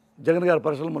మనుషుల్ని, జగన్ గారి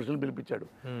పర్సనల్ మనుషుల్ని పిలిపించాడు.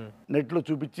 నెట్లో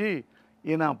చూపించి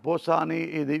ఈయన పోసాని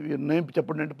ఇది నేమ్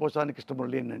చెప్పండి అంటే పోసాని కృష్ణ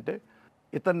మురళి ఏంటంటే,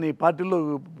 ఇతన్ని పార్టీలో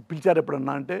పిలిచారు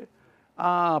ఎప్పుడన్నా అంటే,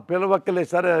 పిలవక్కలే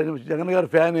సార్ జగన్ గారి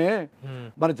ఫ్యానే,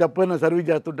 మనం చెప్పైనా సర్వీస్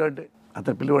చేస్తుంటా అంటే,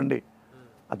 అతను పిలవండి,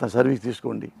 అతను సర్వీస్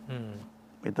తీసుకోండి,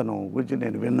 ఇతను గురించి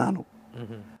నేను విన్నాను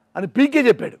అని పీకే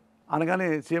చెప్పాడు. అనగానే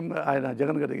సీఎం ఆయన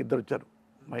జగన్ గారి ఇద్దరు వచ్చారు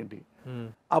మా ఇంటికి.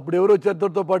 అప్పుడు ఎవరు వచ్చారు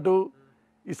ఇద్దరితో పాటు,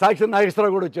 ఈ సాక్షి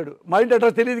నాగేశ్వరరావు కూడా వచ్చాడు. మా ఇంటి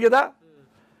అడ్రస్ తెలియదు కదా,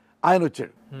 ఆయన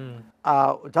వచ్చాడు. ఆ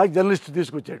సాక్షి జర్నలిస్ట్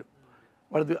తీసుకొచ్చాడు.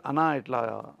 వాడిది అన్నా ఇట్లా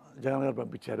జగన్ గారు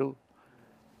పంపించారు,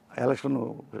 ఎలక్షన్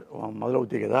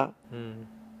మొదలవుతాయి కదా,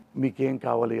 మీకేం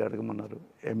కావాలి అడగమన్నారు,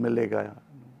 ఎమ్మెల్యేగా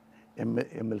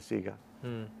ఎమ్మెల్సీగా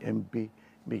ఎంపీ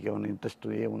మీకు ఏమైనా ఇంట్రెస్ట్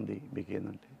ఏముంది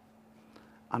మీకేందంటే,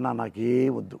 అన్న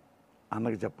నాకేం వద్దు,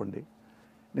 అన్నకి చెప్పండి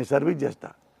నేను సర్వీస్ చేస్తా,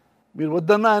 మీరు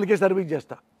వద్దన్నా ఆయనకే సర్వీస్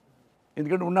చేస్తా,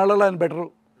 ఎందుకంటే ఉన్నాళ్ళలో ఆయన బెటరు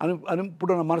అని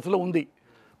ఇప్పుడు నా మనసులో ఉంది,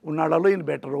 ఉన్నాళ్ళలో ఈయన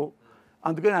బెటరు,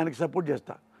 అందుకని ఆయనకి సపోర్ట్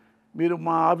చేస్తా. మీరు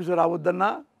మా ఆఫీసు రావద్దన్నా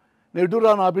నేను ఎటు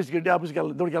రాను, ఆఫీస్కి ఇంటి ఆఫీస్కి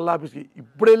వెళ్ళాను, ఇంతవరకు వెళ్ళా ఆఫీస్కి,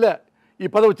 ఇప్పుడు వెళ్ళా ఈ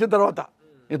పదవి వచ్చిన తర్వాత,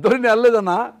 ఇంతవరకు నేను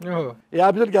వెళ్ళలేదన్నా, ఏ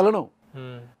ఆఫీసర్కి వెళ్ళను,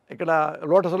 ఇక్కడ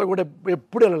లోటస్లో కూడా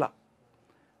ఎప్పుడు వెళ్ళాల,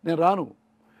 నేను రాను,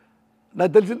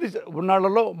 నాకు తెలిసింది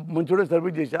ఉన్నాళ్ళలో మంచిగా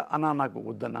సర్వీస్ చేశా, అన్న నాకు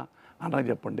వద్దన్నా అన్న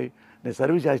చెప్పండి నేను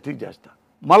సర్వీస్ యాస్టిక్ చేస్తా.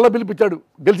 మళ్ళీ పిలిపించాడు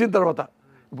గెలిచిన తర్వాత,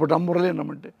 ఇప్పుడు నమ్మరలే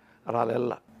నమ్మంటే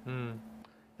వెళ్ళా,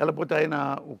 వెళ్ళకపోతే ఆయన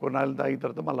ఒక నాలుగు తాగిన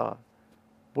తర్వాత మళ్ళీ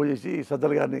పోయేసి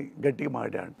సజ్జల గారిని గట్టిగా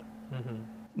మాట్లాడంట,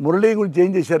 మురళి గురించి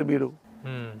ఏం చేశారు మీరు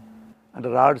అంటే,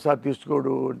 రాడు సార్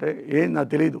తీసుకోడు అంటే, ఏం నాకు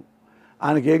తెలియదు,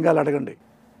 ఆయనకి ఏం కావాలో అడగండి,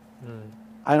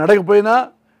 ఆయన అడగపోయినా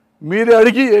మీరే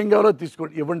అడిగి ఏం కావాలో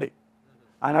తీసుకోండి ఇవ్వండి,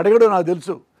 ఆయన అడగడం నాకు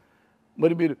తెలుసు,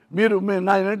 మరి మీరు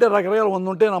నా ఏంటంటే రకరకాల 100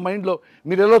 ఉంటే నా మైండ్లో,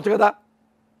 మీరు వెళ్ళొచ్చు కదా,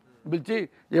 పిలిచి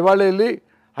ఇవాళ వెళ్ళి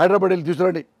హైదరాబాద్ వెళ్ళి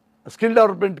తీసుకురండి. స్కిల్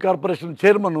డెవలప్మెంట్ కార్పొరేషన్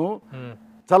చైర్మన్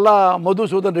చల్లా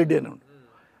మధుసూదన్ రెడ్డి అని,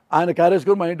 ఆయన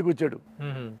కార్యస్కూర్ మా ఇంటికి వచ్చాడు,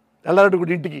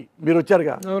 ఎల్లారెడ్డి ఇంటికి మీరు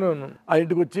వచ్చారుగా, ఆ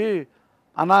ఇంటికి వచ్చి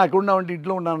అన్న ఎక్కడున్నా అంటే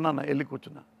ఇంట్లో ఉన్నాను అన్న, వెళ్ళి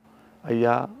కూర్చున్నా,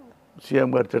 అయ్యా సీఎం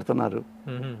గారు తిడుతున్నారు,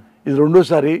 ఇది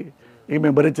రెండోసారి ఇక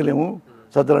మేము భరించలేము,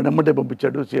 సజ్జల నెమ్మటే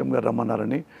పంపించాడు సీఎం గారు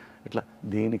రమ్మన్నారని, ఇట్లా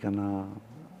దేనికన్నా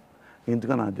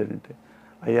ఎందుకన్నా అదేంటే,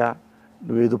 అయ్యా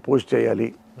నువ్వేదో పోస్ట్ చేయాలి,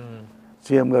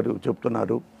 సీఎం గారు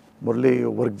చెప్తున్నారు మురళి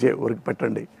వర్క్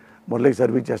పెట్టండి, మురళికి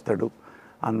సర్వీస్ చేస్తాడు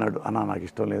అన్నాడు, అన్న నాకు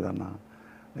ఇష్టం లేదన్నా,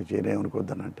 నేను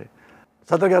చేయలేమనుకోవద్దనంటే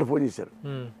సజ్జల గారు ఫోన్ చేశారు,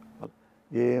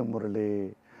 ఏ మురళి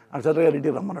అని సజ్జల గారి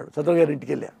ఇంటికి రమ్మన్నాడు, సజ్జల గారి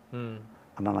ఇంటికి వెళ్ళా,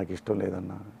 అన్న నాకు ఇష్టం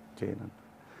లేదన్నా చేయనన్నా,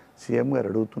 సీఎం గారు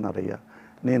అడుగుతున్నారయ్యా,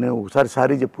 నేను ఒకసారి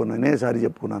సారీ చెప్పుకున్నాను, నేనే సారీ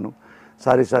చెప్పుకున్నాను,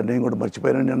 సారీ సార్ నేను కూడా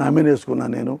మర్చిపోయాను, నేను నామే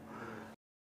వేసుకున్నాను నేను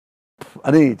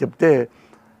అని చెప్తే,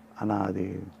 అన్న అది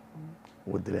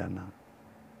వద్దులే అన్న,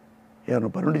 ఏమైనా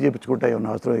పనుండి చేయించుకుంటా, ఏమైనా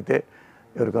అవసరం అయితే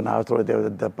ఎవరికైనా అవసరం అయితే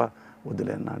తప్ప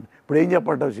వద్దులే అన్న. ఇప్పుడు ఏం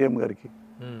చెప్పంటావు సీఎం గారికి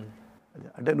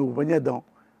అంటే, నువ్వు పని చేద్దాం,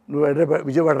 నువ్వు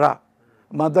విజయవాడ రా,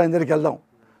 మాతో అందరికి వెళ్దాం,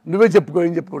 నువ్వే చెప్పుకో,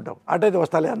 ఏం చెప్పుకుంటావు, అటైతే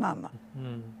వస్తాలే అన్న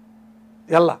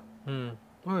ఎల్లా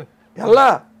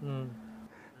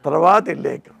తర్వాత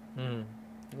వెళ్ళాక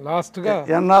లాస్ట్గా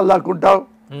ఎన్నాళ్ళు దాక్కుంటావు,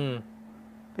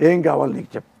 ఏం కావాలి నీకు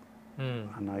చెప్పు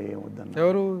అన్న, ఏం వద్దన్న,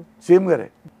 ఎవరు సీఎం గారే,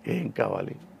 ఏం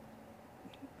కావాలి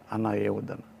అన్న, ఏం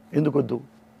వద్దన్న, ఎందుకొద్దు,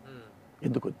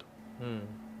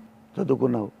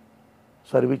 చదువుకున్నావు,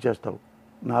 సర్వీస్ చేస్తావు,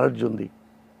 నాలెడ్జ్ ఉంది,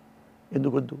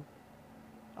 ఎందుకొద్దు,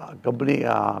 ఆ కంపెనీ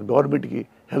ఆ గవర్నమెంట్కి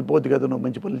హెల్ప్ అవుతుంది కదా నువ్వు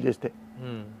మంచి పనులు చేస్తే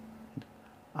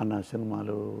అన్న,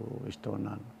 సినిమాలు ఇష్టం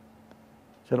అన్నాను,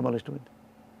 సినిమాలు ఇష్టమైంది,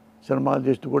 సినిమాలు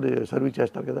చేస్తూ కూడా సర్వీస్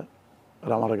చేస్తారు కదా,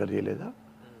 రామారావు గారు చేయలేదా,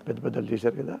 పెద్ద పెద్దలు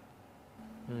చేశారు కదా,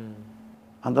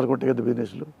 అందరు కొట్టే కదా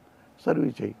బిజినెస్లు,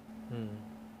 సర్వీస్ చేయి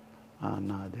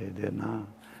అన్న, అదేనా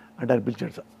అంటే ఆయన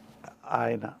పిలిచాడు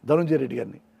ఆయన ధనుంజయ రెడ్డి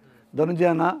గారిని, ధనుంజయ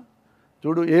అన్న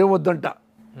చూడు ఏం వద్దంట,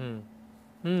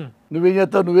 నువ్వేం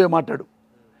చేస్తావు నువ్వే మాట్లాడు,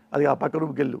 అది ఆ పక్క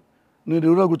రూమ్కి వెళ్ళు, నువ్వు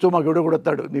రూమ్లో కూర్చో, మాకు ఎవడో కూడా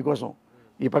వస్తాడు నీకోసం,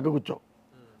 ఈ పక్క కూర్చో,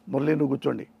 మురళి నువ్వు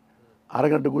కూర్చోండి,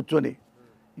 అరగంట కూర్చొని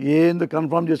ఏందో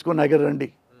కన్ఫర్మ్ చేసుకొని నా దగ్గర రండి,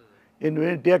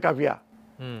 నువ్వేం టీ కాఫీయా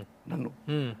నన్ను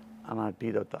అన్న టీ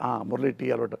తాగుతా, మురళి టీ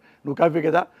అలవాటు, నువ్వు కాఫీ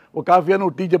కదా, ఒక కాఫీ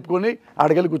నువ్వు టీ చెప్పుకొని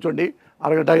ఆడకెళ్ళి కూర్చోండి,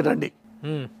 అరగంట రండి,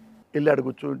 వెళ్ళి ఆడ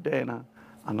కూర్చుంటే ఆయన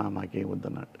అన్న నాకేం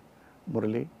వద్దన్నట్టు,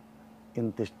 మురళి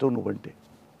ఇంత ఇష్టం నువ్వంటే,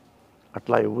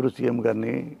 అట్లా ఎవరు సీఎం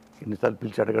గారిని ఎన్నిసార్లు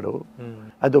పిలిచి అడగడు,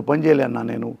 అది పని చేయలే అన్న,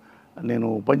 నేను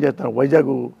పని చేస్తాను,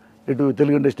 వైజాగ్ ఇటు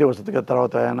తెలుగు ఇండస్ట్రీ వస్తుంది కదా,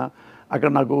 తర్వాత ఆయన అక్కడ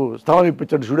నాకు స్థలం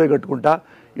ఇప్పించాడు, స్టూడియో కట్టుకుంటా,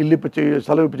 ఇల్లు ఇప్పించి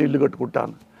స్థలం ఇప్పించి ఇల్లు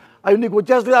కట్టుకుంటాను, అవి నీకు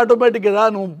వచ్చేస్తుంది ఆటోమేటిక్ కదా,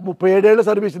 నువ్వు 37 ఏళ్ళ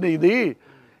సర్వీస్ ఇది,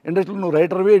 ఇండస్ట్రీలో నువ్వు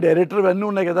రైటర్వి, డైరెక్టర్వి అన్నీ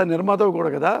ఉన్నాయి కదా, నిర్మాతవి కూడా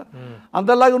కదా,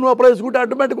 అంతలాగా నువ్వు అప్లై చేసుకుంటే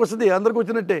ఆటోమేటిక్ వస్తుంది, అందరికి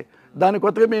వచ్చినట్టే. దాని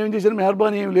కొత్తగా మేము ఏం చేసిన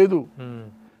మెహర్బానీ ఏం లేదు,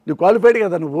 నువ్వు క్వాలిఫైడ్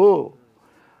కదా నువ్వు.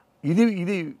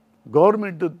 ఇది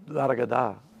గవర్నమెంట్ ద్వారా కదా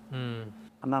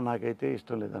అన్న. నాకైతే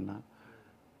ఇష్టం లేదన్నా,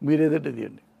 మీరు ఏదంటే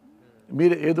తీయండి,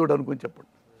 మీరు ఏదో అనుకుని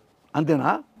చెప్పండి,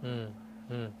 అంతేనా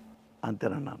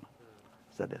అంతేనన్నా.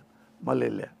 సరే మళ్ళీ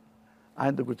వెళ్ళా,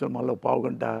 ఆయనతో కూర్చొని మళ్ళీ పావు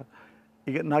గంట.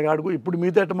 ఇక నాకు అడుగు ఇప్పుడు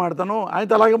మీతో ఎట్ట మాడతాను,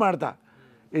 ఆయనతో అలాగే మాడతా.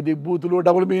 ఇది బూతులు,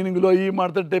 డబుల్ మీనింగ్లు అవి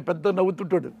మాడుతుంటే పెద్ద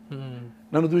నవ్వుతుంటాడు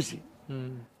నన్ను చూసి.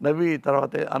 నవ్వి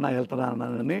తర్వాత అన్న వెళ్తానా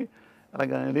అన్నానని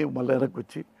అలాగని మళ్ళీ వెనక్కి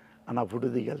వచ్చి అన్న ఫోటో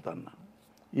దిగి వెళ్తా అన్న.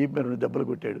 ఈ మీరు దెబ్బలు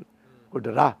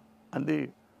కొట్టి రా అంది,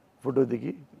 ఫోటో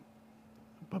దిగి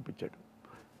పంపించాడు.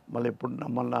 మళ్ళీ ఇప్పుడు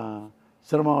మొన్న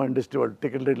సినిమా ఇండస్ట్రీ వాళ్ళు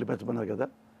టికెట్ రేట్లు పెంచమన్నారు కదా,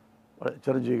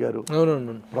 చిరంజీవి గారు,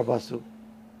 ప్రభాస్,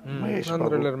 మహేష్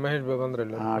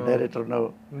డైరెక్టర్,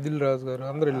 దిల్ రాజు గారు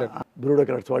అందరూ వెళ్ళారు.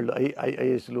 బ్యూరోక్రాట్స్ వాళ్ళు,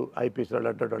 ఐఏఎస్లు, ఐపీఎస్ వాళ్ళు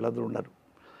అంటారు, వాళ్ళు అందరూ ఉన్నారు.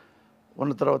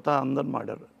 ఉన్న తర్వాత అందరు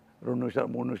మాడారు. 2 నిమిషాలు,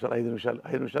 3 నిమిషాలు,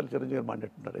 5 నిమిషాలు చిరంజీవి గారు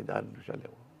మాట్లాడుతున్నారు, 5-6 నిమిషాలు.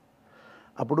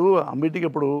 అప్పుడు ఆ మీటింగ్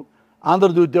అప్పుడు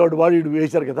ఆంధ్రజ్యోతి వాడు వీడు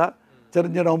వేశారు కదా,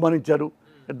 చిరంజీవిని అవమానించారు,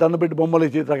 దండ పెట్టి బొమ్మలు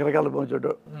వేసి రకరకాల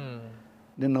పంచాడు.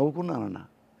 నేను నవ్వుకున్నానన్న,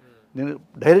 నేను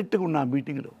డైరెక్ట్గా ఉన్నా ఆ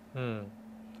మీటింగ్లో.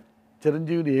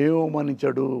 చిరంజీవిని ఏం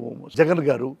అవమానించాడు జగన్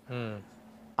గారు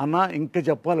అన్న. ఇంకా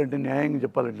చెప్పాలంటే, న్యాయంగా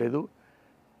చెప్పాలంటే లేదు,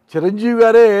 చిరంజీవి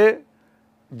గారే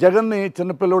జగన్ని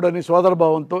చిన్నపిల్లోడని సోదర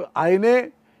భావంతో ఆయనే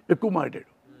ఎక్కువ మాట్లాడాడు.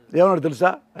 ఏమన్నాడు తెలుసా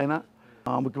ఆయన,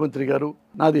 ముఖ్యమంత్రి గారు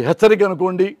నాది హెచ్చరిక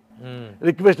అనుకోండి,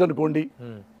 రిక్వెస్ట్ అనుకోండి,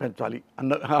 పెంచాలి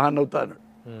అన్నవుతా అన్నాడు.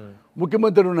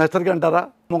 ముఖ్యమంత్రి నువ్వు హెచ్చరిక అంటారా,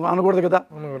 అనకూడదు కదా.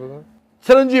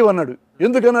 చిరంజీవి అన్నాడు,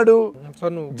 ఎందుకన్నాడు,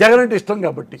 జగన్ అంటే ఇష్టం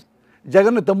కాబట్టి,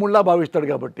 జగన్ని తమ్ముళ్ళ భావిస్తాడు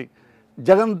కాబట్టి,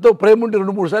 జగన్తో ప్రేమ ఉండి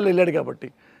 2-3 సార్లు వెళ్ళాడు కాబట్టి,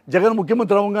 జగన్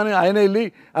ముఖ్యమంత్రి అవ్వగానే ఆయన వెళ్ళి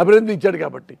అభినందించాడు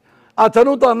కాబట్టి ఆ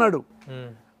చనువుతో అన్నాడు.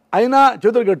 అయినా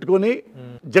చేతులు కట్టుకొని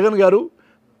జగన్ గారు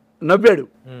నవ్వాడు,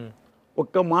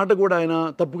 ఒక్క మాట కూడా ఆయన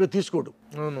తప్పుగా తీసుకోడు.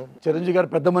 చిరంజీవి గారు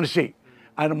పెద్ద మనిషి,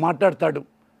 ఆయన మాట్లాడతాడు,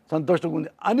 సంతోషంగా ఉంది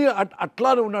అని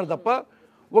అట్లానే ఉన్నాడు తప్ప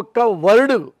ఒక్క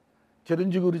వర్డ్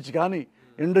చిరంజీవి గురించి కానీ,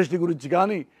 ఇండస్ట్రీ గురించి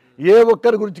కానీ, ఏ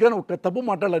ఒక్కరి గురించి కానీ ఒక్క తప్పు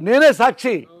మాట్లాడలేదు. నేనే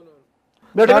సాక్షి,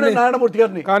 నారాయణమూర్తి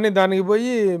గారిని. కానీ దానికి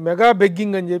పోయి మెగా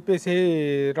బెగ్గింగ్ అని చెప్పేసి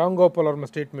రామ్ గోపాల్ వర్మ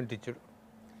స్టేట్మెంట్ ఇచ్చాడు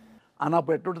అన్న.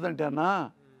 అప్పుడు ఎట్లుంటుందంటే అన్న,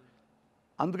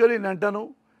 అందుకని నేను అంటాను,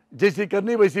 జేసీ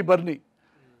కర్ని వైసీ బర్ని,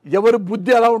 ఎవరి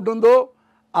బుద్ధి ఎలా ఉంటుందో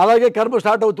అలాగే కర్మ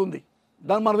స్టార్ట్ అవుతుంది.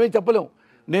 దాన్ని మనం ఏం చెప్పలేం.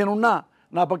 నేనున్నా,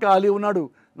 నా పక్క అలీ ఉన్నాడు,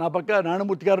 నా పక్క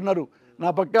నారాయణమూర్తి గారు ఉన్నారు,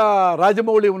 నా పక్క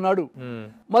రాజమౌళి ఉన్నాడు.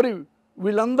 మరి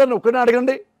వీళ్ళందరినీ ఒక్కనే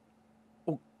అడగండి,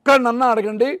 ఒక్కనన్నా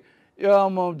అడగండి,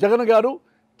 జగన్ గారు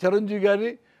చిరంజీవి గారిని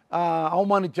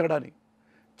అవమానించాడని.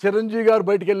 చిరంజీవి గారు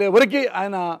బయటికి వెళ్ళే వరకు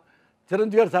ఆయన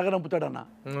చిరంజీవి గారు సాగనంపుతాడన్న.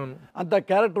 అంత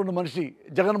క్యారెక్టర్ ఉన్న మనిషి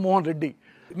జగన్మోహన్ రెడ్డి.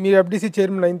 మీరు ఎఫ్డీసీ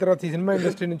చైర్మన్ అయిన తర్వాత ఈ సినిమా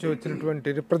ఇండస్ట్రీ నుంచి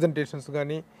వచ్చినటువంటి రిప్రజెంటేషన్స్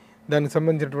కానీ దానికి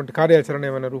సంబంధించినటువంటి కార్యాచరణ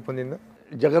ఏమైనా రూపొందిందా?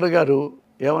 జగన్ గారు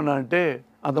ఏమన్నా అంటే,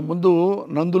 అంతకుముందు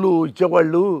నందులు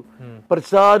ఇచ్చేవాళ్ళు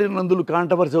ప్రతిసారి నందులు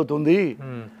కాంట్రవర్సీ అవుతుంది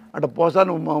అంటే,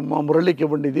 పోసాను మురళికి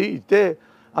ఇవ్వండి, ఇది ఇస్తే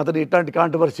అతను ఇట్లాంటి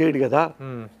కాంట్రవర్సీ చేయడు కదా,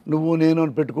 నువ్వు నేను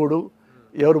అని పెట్టుకోడు,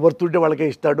 ఎవరు వర్తుంటే వాళ్ళకే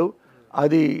ఇస్తాడు,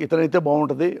 అది ఇతనైతే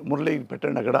బాగుంటుంది, మురళి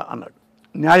పెట్టండి అక్కడ అన్నాడు.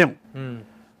 న్యాయం.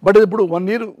 బట్ ఇప్పుడు 1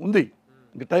 year ఉంది,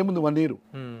 ఇంకా టైం ఉంది 1 year.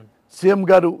 సీఎం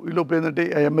గారు ఈలోపు ఏంటంటే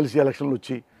ఎమ్మెల్సీ ఎలక్షన్లు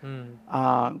వచ్చి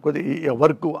కొద్ది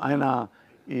వర్క్ ఆయన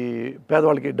ఈ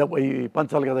పేదవాళ్ళకి డబ్బు ఈ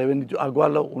పంచాలి కదా, ఇవన్నీ ఆ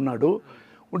గోల్లో ఉన్నాడు.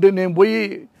 ఉంటే నేను పోయి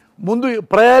ముందు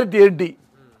ప్రయారిటీ ఏంటి,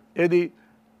 ఏది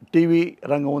టీవీ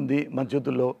రంగం ఉంది మన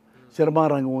చేతుల్లో, సినిమా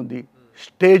రంగం ఉంది,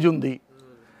 స్టేజ్ ఉంది,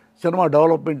 సినిమా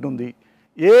డెవలప్మెంట్ ఉంది,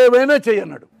 ఏవైనా చెయ్యి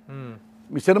అన్నాడు.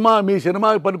 మీ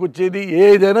సినిమాకి పనికొచ్చేది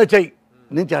ఏదైనా చెయ్యి,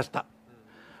 నేను చేస్తా.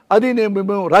 అది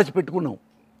మేము రాసి పెట్టుకున్నాం.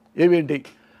 ఏవేంటి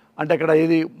అంటే, అక్కడ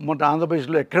ఏది మొన్న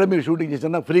ఆంధ్రప్రదేశ్లో ఎక్కడ మీరు షూటింగ్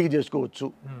చేసినా ఫ్రీగా చేసుకోవచ్చు,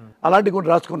 అలాంటివి కొన్ని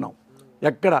రాసుకున్నాం.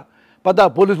 ఎక్కడ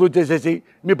పోలీసులు వచ్చేసేసి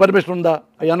మీ పర్మిషన్ ఉందా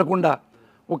అవి అనకుండా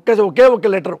ఒకే ఒక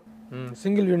లెటరు,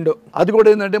 సింగిల్ విండో. అది కూడా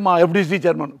ఏంటంటే మా FDC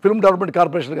chairman, film development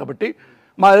corporation కాబట్టి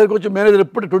మా దగ్గరికి వచ్చి మేనేజర్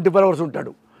ఎప్పుడు 24 hours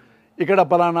ఉంటాడు. ఇక్కడ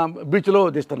పలానా బీచ్లో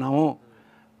తీస్తున్నాము,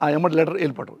 ఆ ఎమ్మటి లెటర్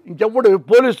వెళ్ళిపోవటం. ఇంకెప్పుడు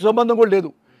పోలీసు సంబంధం కూడా లేదు.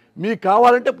 మీకు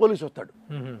కావాలంటే పోలీసు వస్తాడు,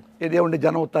 ఏదేమంటే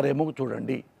జనం వస్తారేమో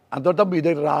చూడండి, అంతటా మీ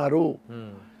దగ్గర రారు.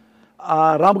 ఆ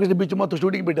రామకృష్ణ బీచ్ మొత్తం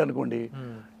షూటింగ్ పెట్టానుకోండి,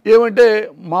 ఏమంటే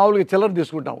మామూలుగా చిల్లర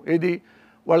తీసుకుంటాం, ఏది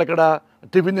వాళ్ళు అక్కడ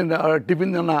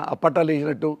టిఫిన్ అన్న పట్టాలు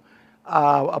వేసినట్టు,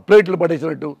 ఆ ప్లేట్లు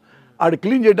పడేసినట్టు, ఆడు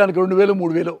క్లీన్ చేయడానికి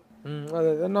 2000-3000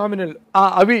 నామినల్,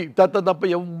 అవి తప్ప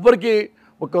ఎవ్వరికి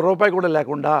 ₹1 కూడా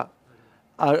లేకుండా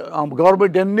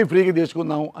గవర్నమెంట్ అన్నీ ఫ్రీగా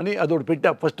తీసుకుందాం అని అదొకటి పెట్టా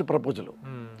ఫస్ట్ ప్రపోజల్.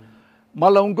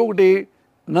 మళ్ళీ ఇంకొకటి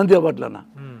నంది అవార్డులు అన్న.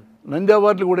 నంది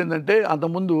అవార్డులు కూడా ఏంటంటే,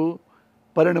 అంతకుముందు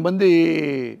 12 మంది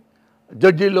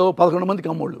జడ్జీలో 11 మంది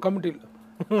కమ్మోళ్ళు కమిటీలు.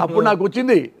 అప్పుడు నాకు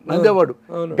వచ్చింది నందేవాడు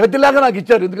గతిలాగా నాకు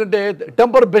ఇచ్చారు. ఎందుకంటే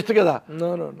టెంపర్ బెస్ట్ కదా,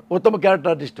 ఉత్తమ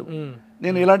క్యారెక్టర్ ఆర్టిస్టు.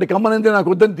 నేను ఇలాంటి కమ్మనంది నాకు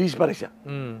వద్దని తీసి పరీక్ష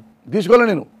తీసుకోలే.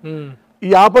 నేను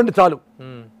ఈ ఆపండి చాలు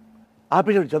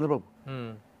ఆపేశాడు చంద్రబాబు.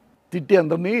 తిట్టి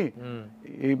అందరినీ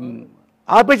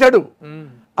ఆపేశాడు.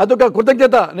 అదొక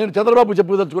కృతజ్ఞత నేను చంద్రబాబు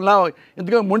చెప్పుదలుచుకున్నా.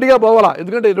 ఎందుకంటే మొండిగా పోవాలా,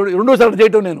 ఎందుకంటే రెండోసారి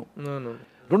చేయటం నేను,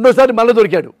 రెండోసారి మళ్ళీ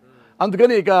దొరికాడు,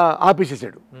 అందుకని ఇక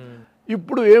ఆపేసేసాడు.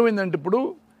 ఇప్పుడు ఏమైందంటే ఇప్పుడు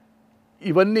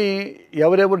ఇవన్నీ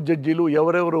ఎవరెవరు జడ్జీలు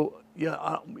ఎవరెవరు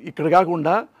ఇక్కడ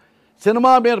కాకుండా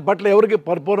సినిమా మీద పట్ల ఎవరికి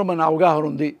పరిపూర్ణమైన అవగాహన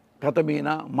ఉంది, కథ మీద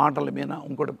మాటల మీద.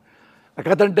 ఇంకోటి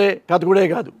కథ అంటే కథకుడే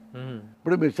కాదు,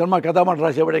 ఇప్పుడు మీరు సినిమా కథా మాట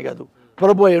రాసేవాడే కాదు,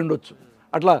 ప్రభు అయి ఉండొచ్చు,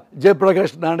 అట్లా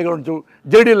జయప్రకాష్ నారాయణ గారు ఉండొచ్చు,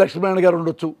 జేడి లక్ష్మీనారాయణ గారు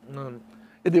ఉండొచ్చు.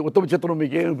 ఇది ఉత్తమ చిత్రం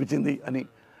మీకు ఏమనిపించింది అని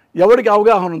ఎవరికి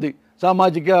అవగాహన ఉంది,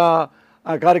 సామాజిక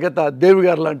కార్యకర్త దేవి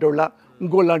గారు లాంటి వాళ్ళ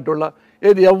ఇంకోళ్ళు లాంటి వాళ్ళ,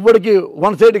 ఏది ఎవరికి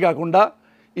వన్ సైడ్ కాకుండా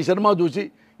ఈ సినిమా చూసి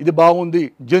ఇది బాగుంది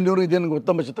జెన్యూన్ దీనికి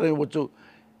ఉత్తమ చిత్రం ఇవ్వచ్చు,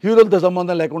 హీరోలతో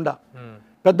సంబంధం లేకుండా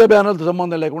పెద్ద బ్యానర్లతో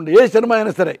సంబంధం లేకుండా ఏ సినిమా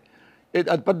అయినా సరే,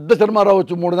 అది పెద్ద సినిమా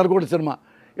రావచ్చు, 3.5 కోట్ల సినిమా,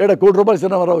 7 కోట్ల రూపాయల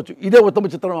సినిమా రావచ్చు, ఇదే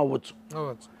ఉత్తమ చిత్రం అవ్వచ్చు.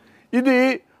 ఇది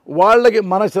వాళ్ళకి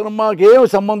మన సినిమాకి ఏం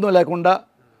సంబంధం లేకుండా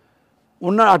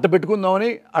ఉన్న అట్ట పెట్టుకుందామని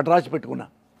అటు రాసి పెట్టుకున్నా.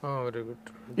 Very good.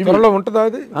 త్వరలో ఉంటుందా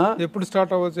అది? ఎప్పుడు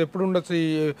స్టార్ట్ అవ్వచ్చు, ఎప్పుడు ఉండొచ్చు?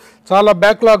 చాలా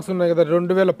బ్యాక్లాగ్స్ ఉన్నాయి కదా,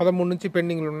 2013 నుంచి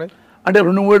పెండింగ్లు ఉన్నాయి. అంటే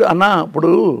 2-3 అన్న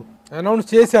ఇప్పుడు అనౌన్స్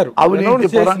చేశారు.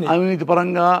 అవినీతి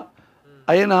పరంగా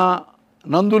అయిన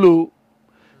నందులు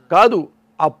కాదు,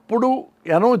 అప్పుడు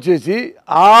అనౌన్స్ చేసి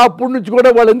అప్పటి నుంచి కూడా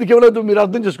వాళ్ళు ఎందుకు ఇవ్వలేదు మీరు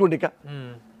అర్థం చేసుకోండి. ఇక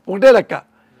ఒకటే లెక్క,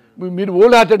 మీరు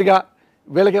ఓల్డ్ హార్టెడ్గా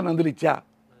వీళ్ళకే నందులు ఇచ్చా.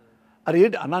 అది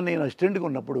ఏంటి అన్న, నేను అసిస్టెంట్గా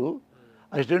ఉన్నప్పుడు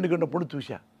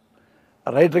చూసా,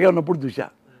 రైటర్గా ఉన్నప్పుడు చూసా.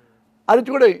 అది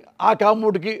కూడా ఆ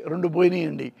కాంపౌండ్కి 2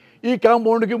 పోయినాయండి, ఈ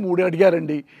కాంపౌండ్కి 3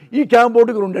 అడిగారండి, ఈ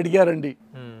కాంపౌండ్కి 2 అడిగారండి.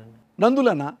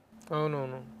 నందులన్నా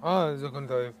అవునవును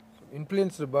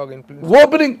ఇన్ఫ్లుయెన్స్ బాగా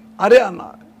ఓపెనింగ్ అరే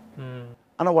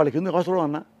అన్న వాళ్ళకి ఎందుకు అవసరం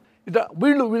అన్న, ఇట్లా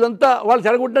వీళ్ళంతా వాళ్ళు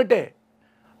చెడగొట్టినట్టే.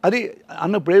 అది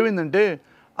అన్నప్పుడు ఏమైందంటే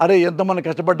అరే ఎంతమంది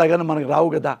కష్టపడ్డా కానీ మనకు రావు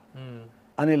కదా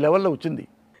అనే లెవెల్లో వచ్చింది.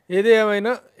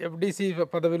 ఏదేమైనా FDC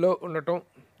పదవిలో ఉండటం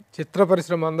చిత్ర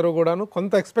పరిశ్రమ అందరూ కూడాను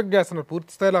కొంత ఎక్స్పెక్ట్ చేస్తున్నారు,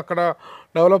 పూర్తి స్థాయిలో అక్కడ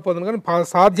డెవలప్ అవుతుంది, కానీ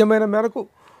సాధ్యమైన మేరకు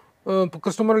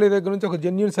కృష్ణమురళి దగ్గర నుంచి ఒక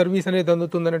జెన్యూన్ సర్వీస్ అనేది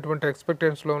అందుతుందనేటువంటి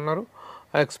ఎక్స్పెక్టేషన్స్లో ఉన్నారు.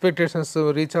 ఆ ఎక్స్పెక్టేషన్స్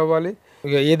రీచ్ అవ్వాలి.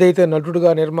 ఇక ఏదైతే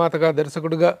నటుడుగా, నిర్మాతగా,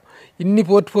 దర్శకుడిగా ఇన్ని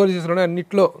పోర్ట్ఫోలియోస్ ఉన్నాయి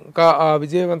అన్నింటిలో ఇంకా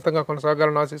విజయవంతంగా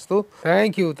కొనసాగాలని ఆశిస్తూ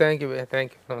థ్యాంక్ యూ.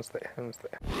 నమస్తే.